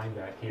going to find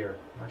that here.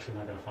 We're actually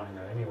not going to find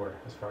that anywhere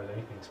as far as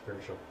anything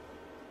spiritual.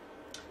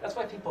 That's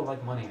why people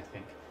like money, I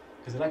think,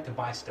 because they like to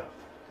buy stuff.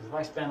 Because if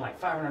I spend like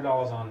 $500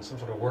 on some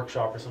sort of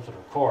workshop or some sort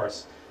of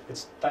course,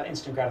 it's that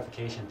instant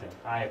gratification thing.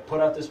 I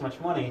put out this much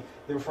money,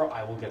 therefore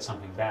I will get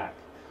something back.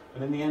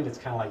 But in the end, it's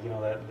kind of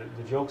like,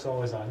 the joke's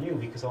always on you,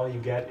 because all you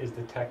get is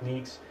the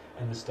techniques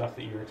and the stuff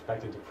that you're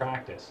expected to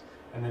practice.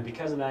 And then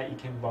because of that, you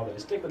can't bother to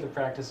stick with the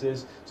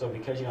practices. So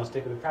because you don't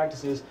stick with the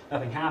practices,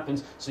 nothing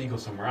happens, so you go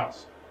somewhere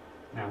else.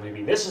 Now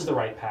maybe this is the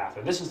right path,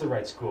 or this is the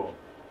right school.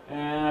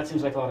 And that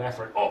seems like a lot of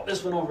effort. Oh,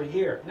 this one over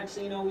here. Next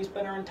thing you know, we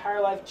spend our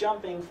entire life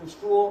jumping from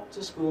school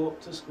to school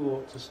to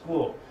school to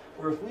school.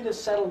 Where if we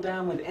just settled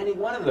down with any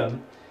one of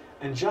them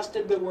and just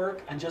did the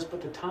work and just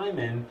put the time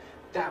in,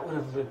 that would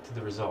have led to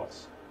the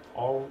results.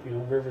 All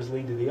rivers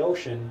lead to the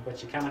ocean,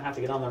 but you kind of have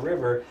to get on the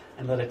river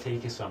and let it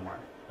take you somewhere.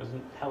 It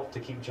doesn't help to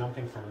keep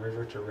jumping from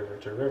river to river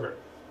to river.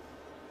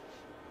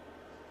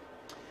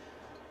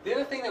 The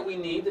other thing that we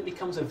need that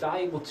becomes a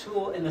valuable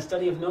tool in the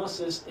study of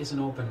Gnosis is an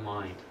open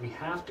mind. We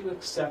have to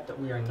accept that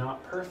we are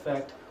not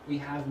perfect. We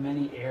have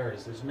many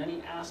errors. There's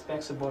many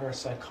aspects about our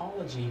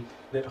psychology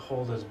that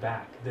hold us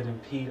back, that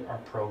impede our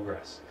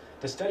progress.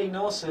 To study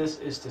Gnosis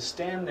is to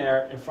stand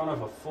there in front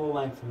of a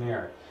full-length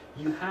mirror.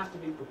 You have to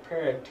be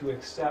prepared to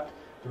accept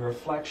the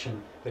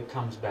reflection that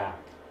comes back.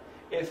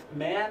 If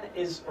man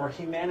is, or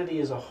humanity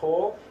as a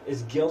whole,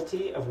 is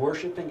guilty of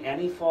worshiping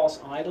any false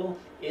idol,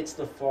 it's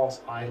the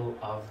false idol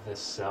of the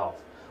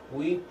self.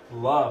 We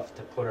love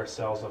to put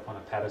ourselves up on a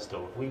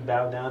pedestal. If we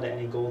bow down to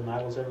any golden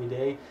idols every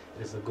day,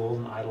 it is the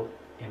golden idol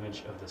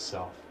image of the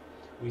self.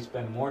 We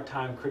spend more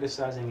time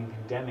criticizing and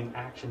condemning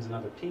actions in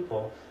other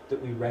people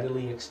that we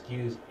readily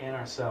excuse in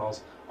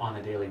ourselves on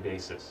a daily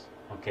basis.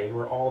 Okay,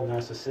 we're all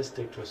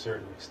narcissistic to a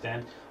certain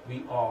extent.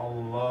 We all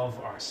love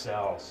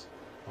ourselves.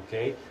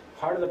 Okay,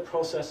 part of the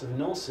process of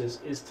Gnosis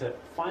is to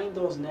find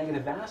those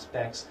negative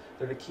aspects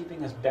that are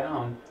keeping us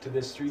bound to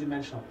this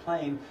three-dimensional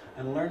plane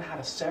and learn how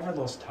to sever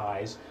those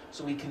ties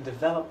so we can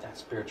develop that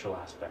spiritual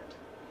aspect.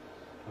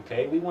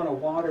 Okay, we want to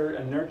water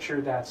and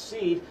nurture that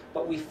seed,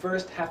 but we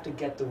first have to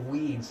get the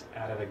weeds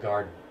out of the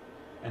garden.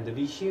 And to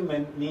be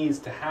human means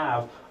to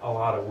have a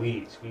lot of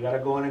weeds. We got to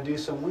go in and do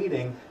some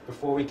weeding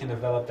before we can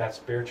develop that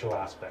spiritual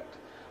aspect.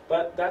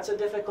 But that's a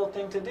difficult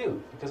thing to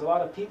do, because a lot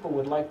of people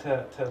would like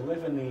to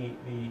live in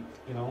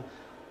the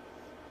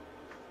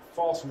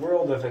false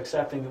world of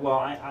accepting, well,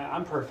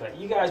 I'm perfect.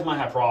 You guys might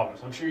have problems.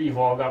 I'm sure you've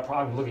all got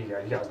problems. Look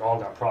at you guys all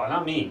got problems.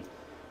 Not me.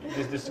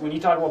 When you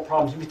talk about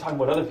problems, you be talking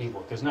about other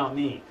people, because not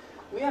me.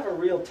 We have a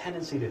real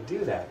tendency to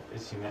do that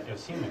as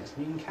humans.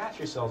 You can catch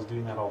yourselves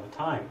doing that all the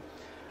time.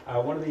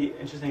 One of the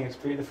interesting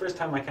experiences, the first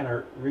time I kind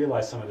of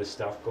realized some of this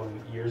stuff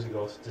going years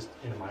ago, just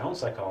into my own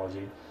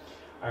psychology,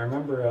 I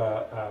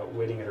remember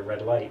waiting at a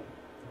red light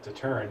to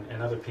turn,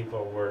 and other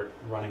people were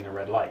running a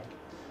red light,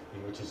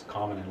 which is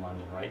common in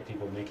London, right?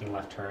 People making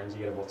left turns.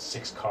 You get about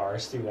 6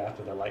 cars through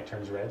after the light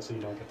turns red, so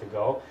you don't get to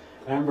go.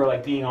 And I remember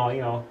like being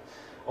all,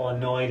 all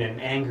annoyed and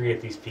angry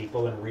at these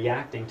people and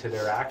reacting to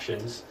their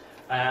actions.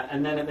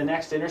 And then at the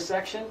next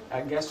intersection,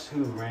 guess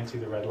who ran through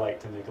the red light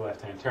to make a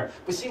left-hand turn?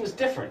 But see, it was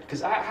different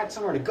because I had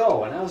somewhere to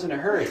go and I was in a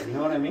hurry. You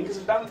know what I mean?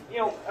 Because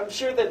I'm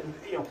sure that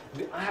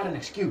I had an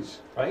excuse,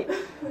 right?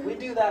 We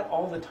do that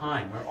all the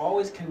time. We're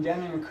always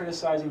condemning and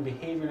criticizing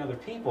behavior in other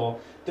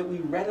people that we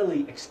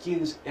readily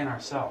excuse in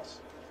ourselves.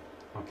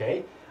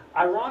 Okay?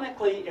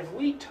 Ironically, if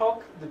we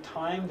took the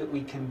time that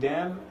we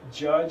condemn,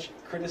 judge,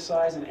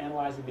 criticize, and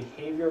analyze the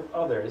behavior of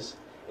others,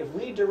 if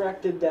we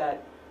directed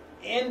that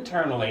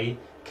internally,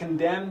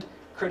 condemned,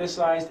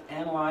 criticized,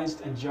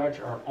 analyzed, and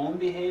judged our own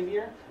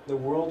behavior, the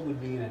world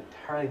would be an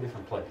entirely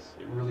different place.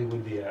 It really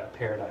would be a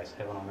paradise,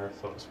 heaven on earth,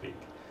 so to speak.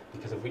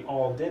 Because if we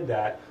all did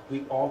that,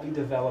 we'd all be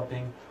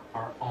developing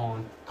our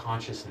own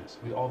consciousness.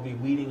 We'd all be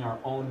weeding our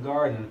own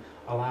garden,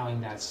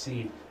 allowing that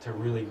seed to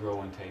really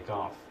grow and take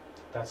off.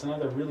 That's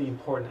another really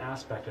important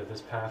aspect of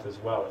this path as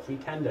well. If we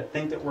tend to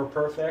think that we're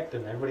perfect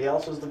and everybody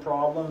else is the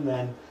problem,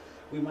 then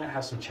we might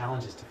have some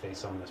challenges to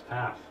face on this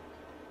path.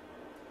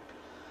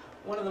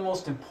 One of the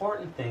most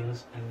important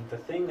things, and the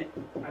thing that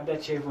I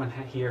bet you everyone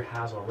here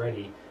has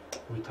already,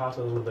 we talked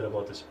a little bit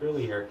about this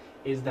earlier,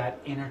 is that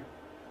inner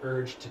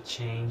urge to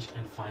change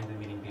and find the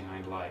meaning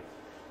behind life.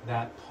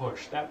 That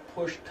push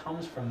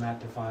comes from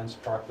that divine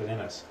spark within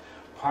us.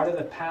 Part of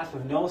the path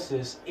of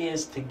Gnosis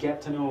is to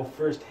get to know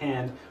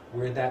firsthand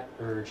where that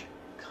urge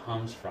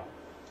comes from.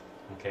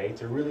 Okay,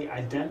 to really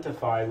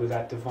identify with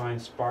that divine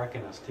spark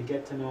in us, to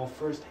get to know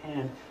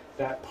firsthand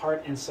that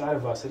part inside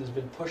of us that has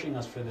been pushing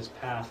us for this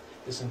path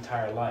this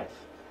entire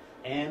life,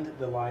 and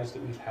the lives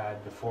that we've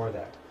had before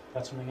that.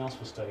 That's something else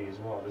we'll study as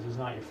well. This is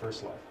not your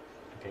first life.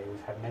 Okay,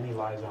 we've had many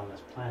lives on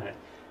this planet,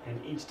 and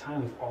each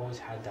time we've always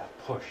had that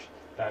push,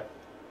 that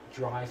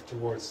drive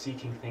towards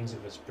seeking things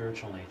of a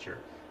spiritual nature,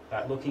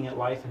 that looking at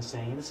life and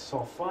saying, this is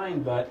all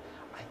fine, but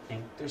I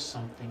think there's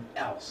something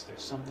else.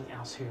 There's something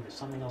else here. There's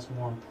something else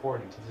more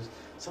important. There's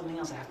something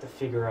else I have to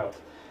figure out.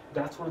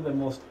 That's one of the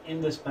most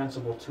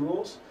indispensable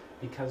tools,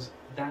 because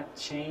that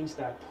change,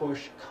 that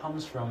push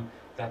comes from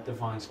that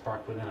divine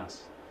spark within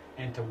us.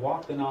 And to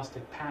walk the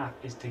Gnostic path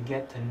is to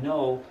get to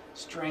know,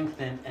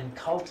 strengthen, and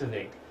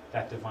cultivate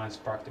that divine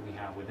spark that we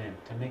have within,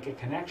 to make a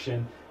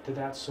connection to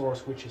that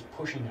source which is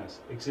pushing us,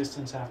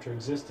 existence after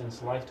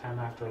existence, lifetime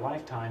after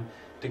lifetime,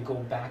 to go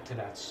back to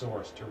that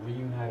source, to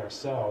reunite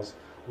ourselves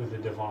with the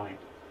divine,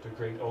 the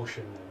great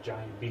ocean, the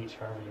giant beach,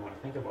 however you want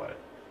to think about it.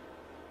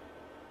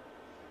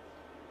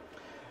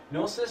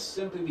 Gnosis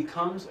simply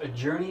becomes a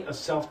journey of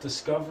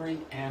self-discovery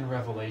and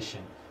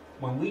revelation.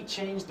 When we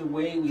change the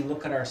way we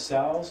look at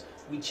ourselves,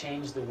 we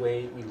change the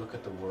way we look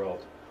at the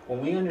world.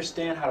 When we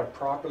understand how to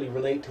properly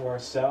relate to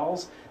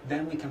ourselves,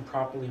 then we can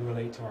properly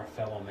relate to our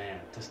fellow man.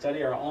 To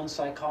study our own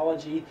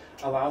psychology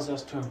allows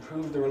us to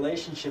improve the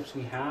relationships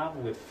we have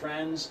with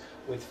friends,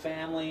 with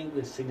family,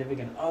 with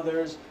significant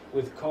others,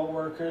 with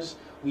co-workers.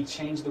 We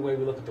change the way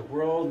we look at the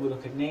world, we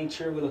look at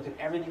nature, we look at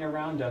everything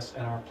around us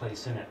and our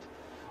place in it.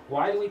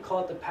 Why do we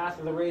call it the path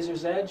of the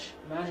razor's edge?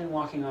 Imagine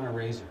walking on a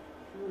razor.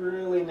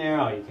 Really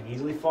narrow. You can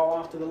easily fall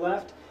off to the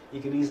left. You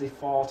can easily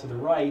fall to the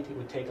right. It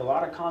would take a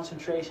lot of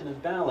concentration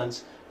and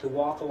balance to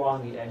walk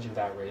along the edge of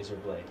that razor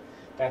blade.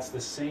 That's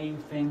the same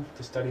thing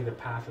to study the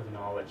path of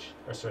knowledge,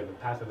 the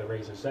path of the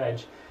razor's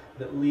edge,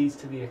 that leads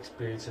to the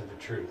experience of the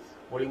truth.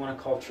 What do you want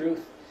to call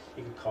truth?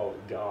 You could call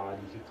it God,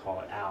 you could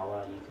call it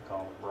Allah, you could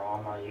call it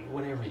Brahma,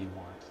 whatever you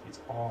want. It's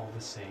all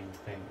the same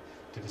thing.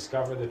 To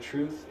discover the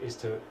truth is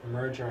to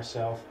merge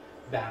ourselves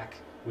back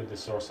with the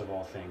source of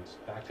all things,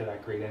 back to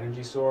that great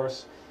energy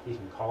source. You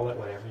can call it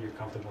whatever you're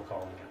comfortable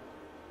calling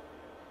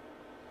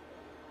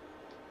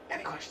it.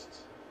 Any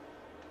questions?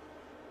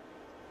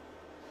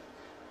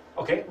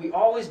 Okay, we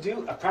always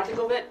do a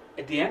practical bit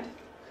at the end.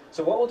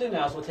 So what we'll do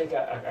now is we'll take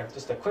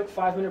just a quick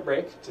 5-minute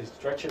break to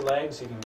stretch your legs. You can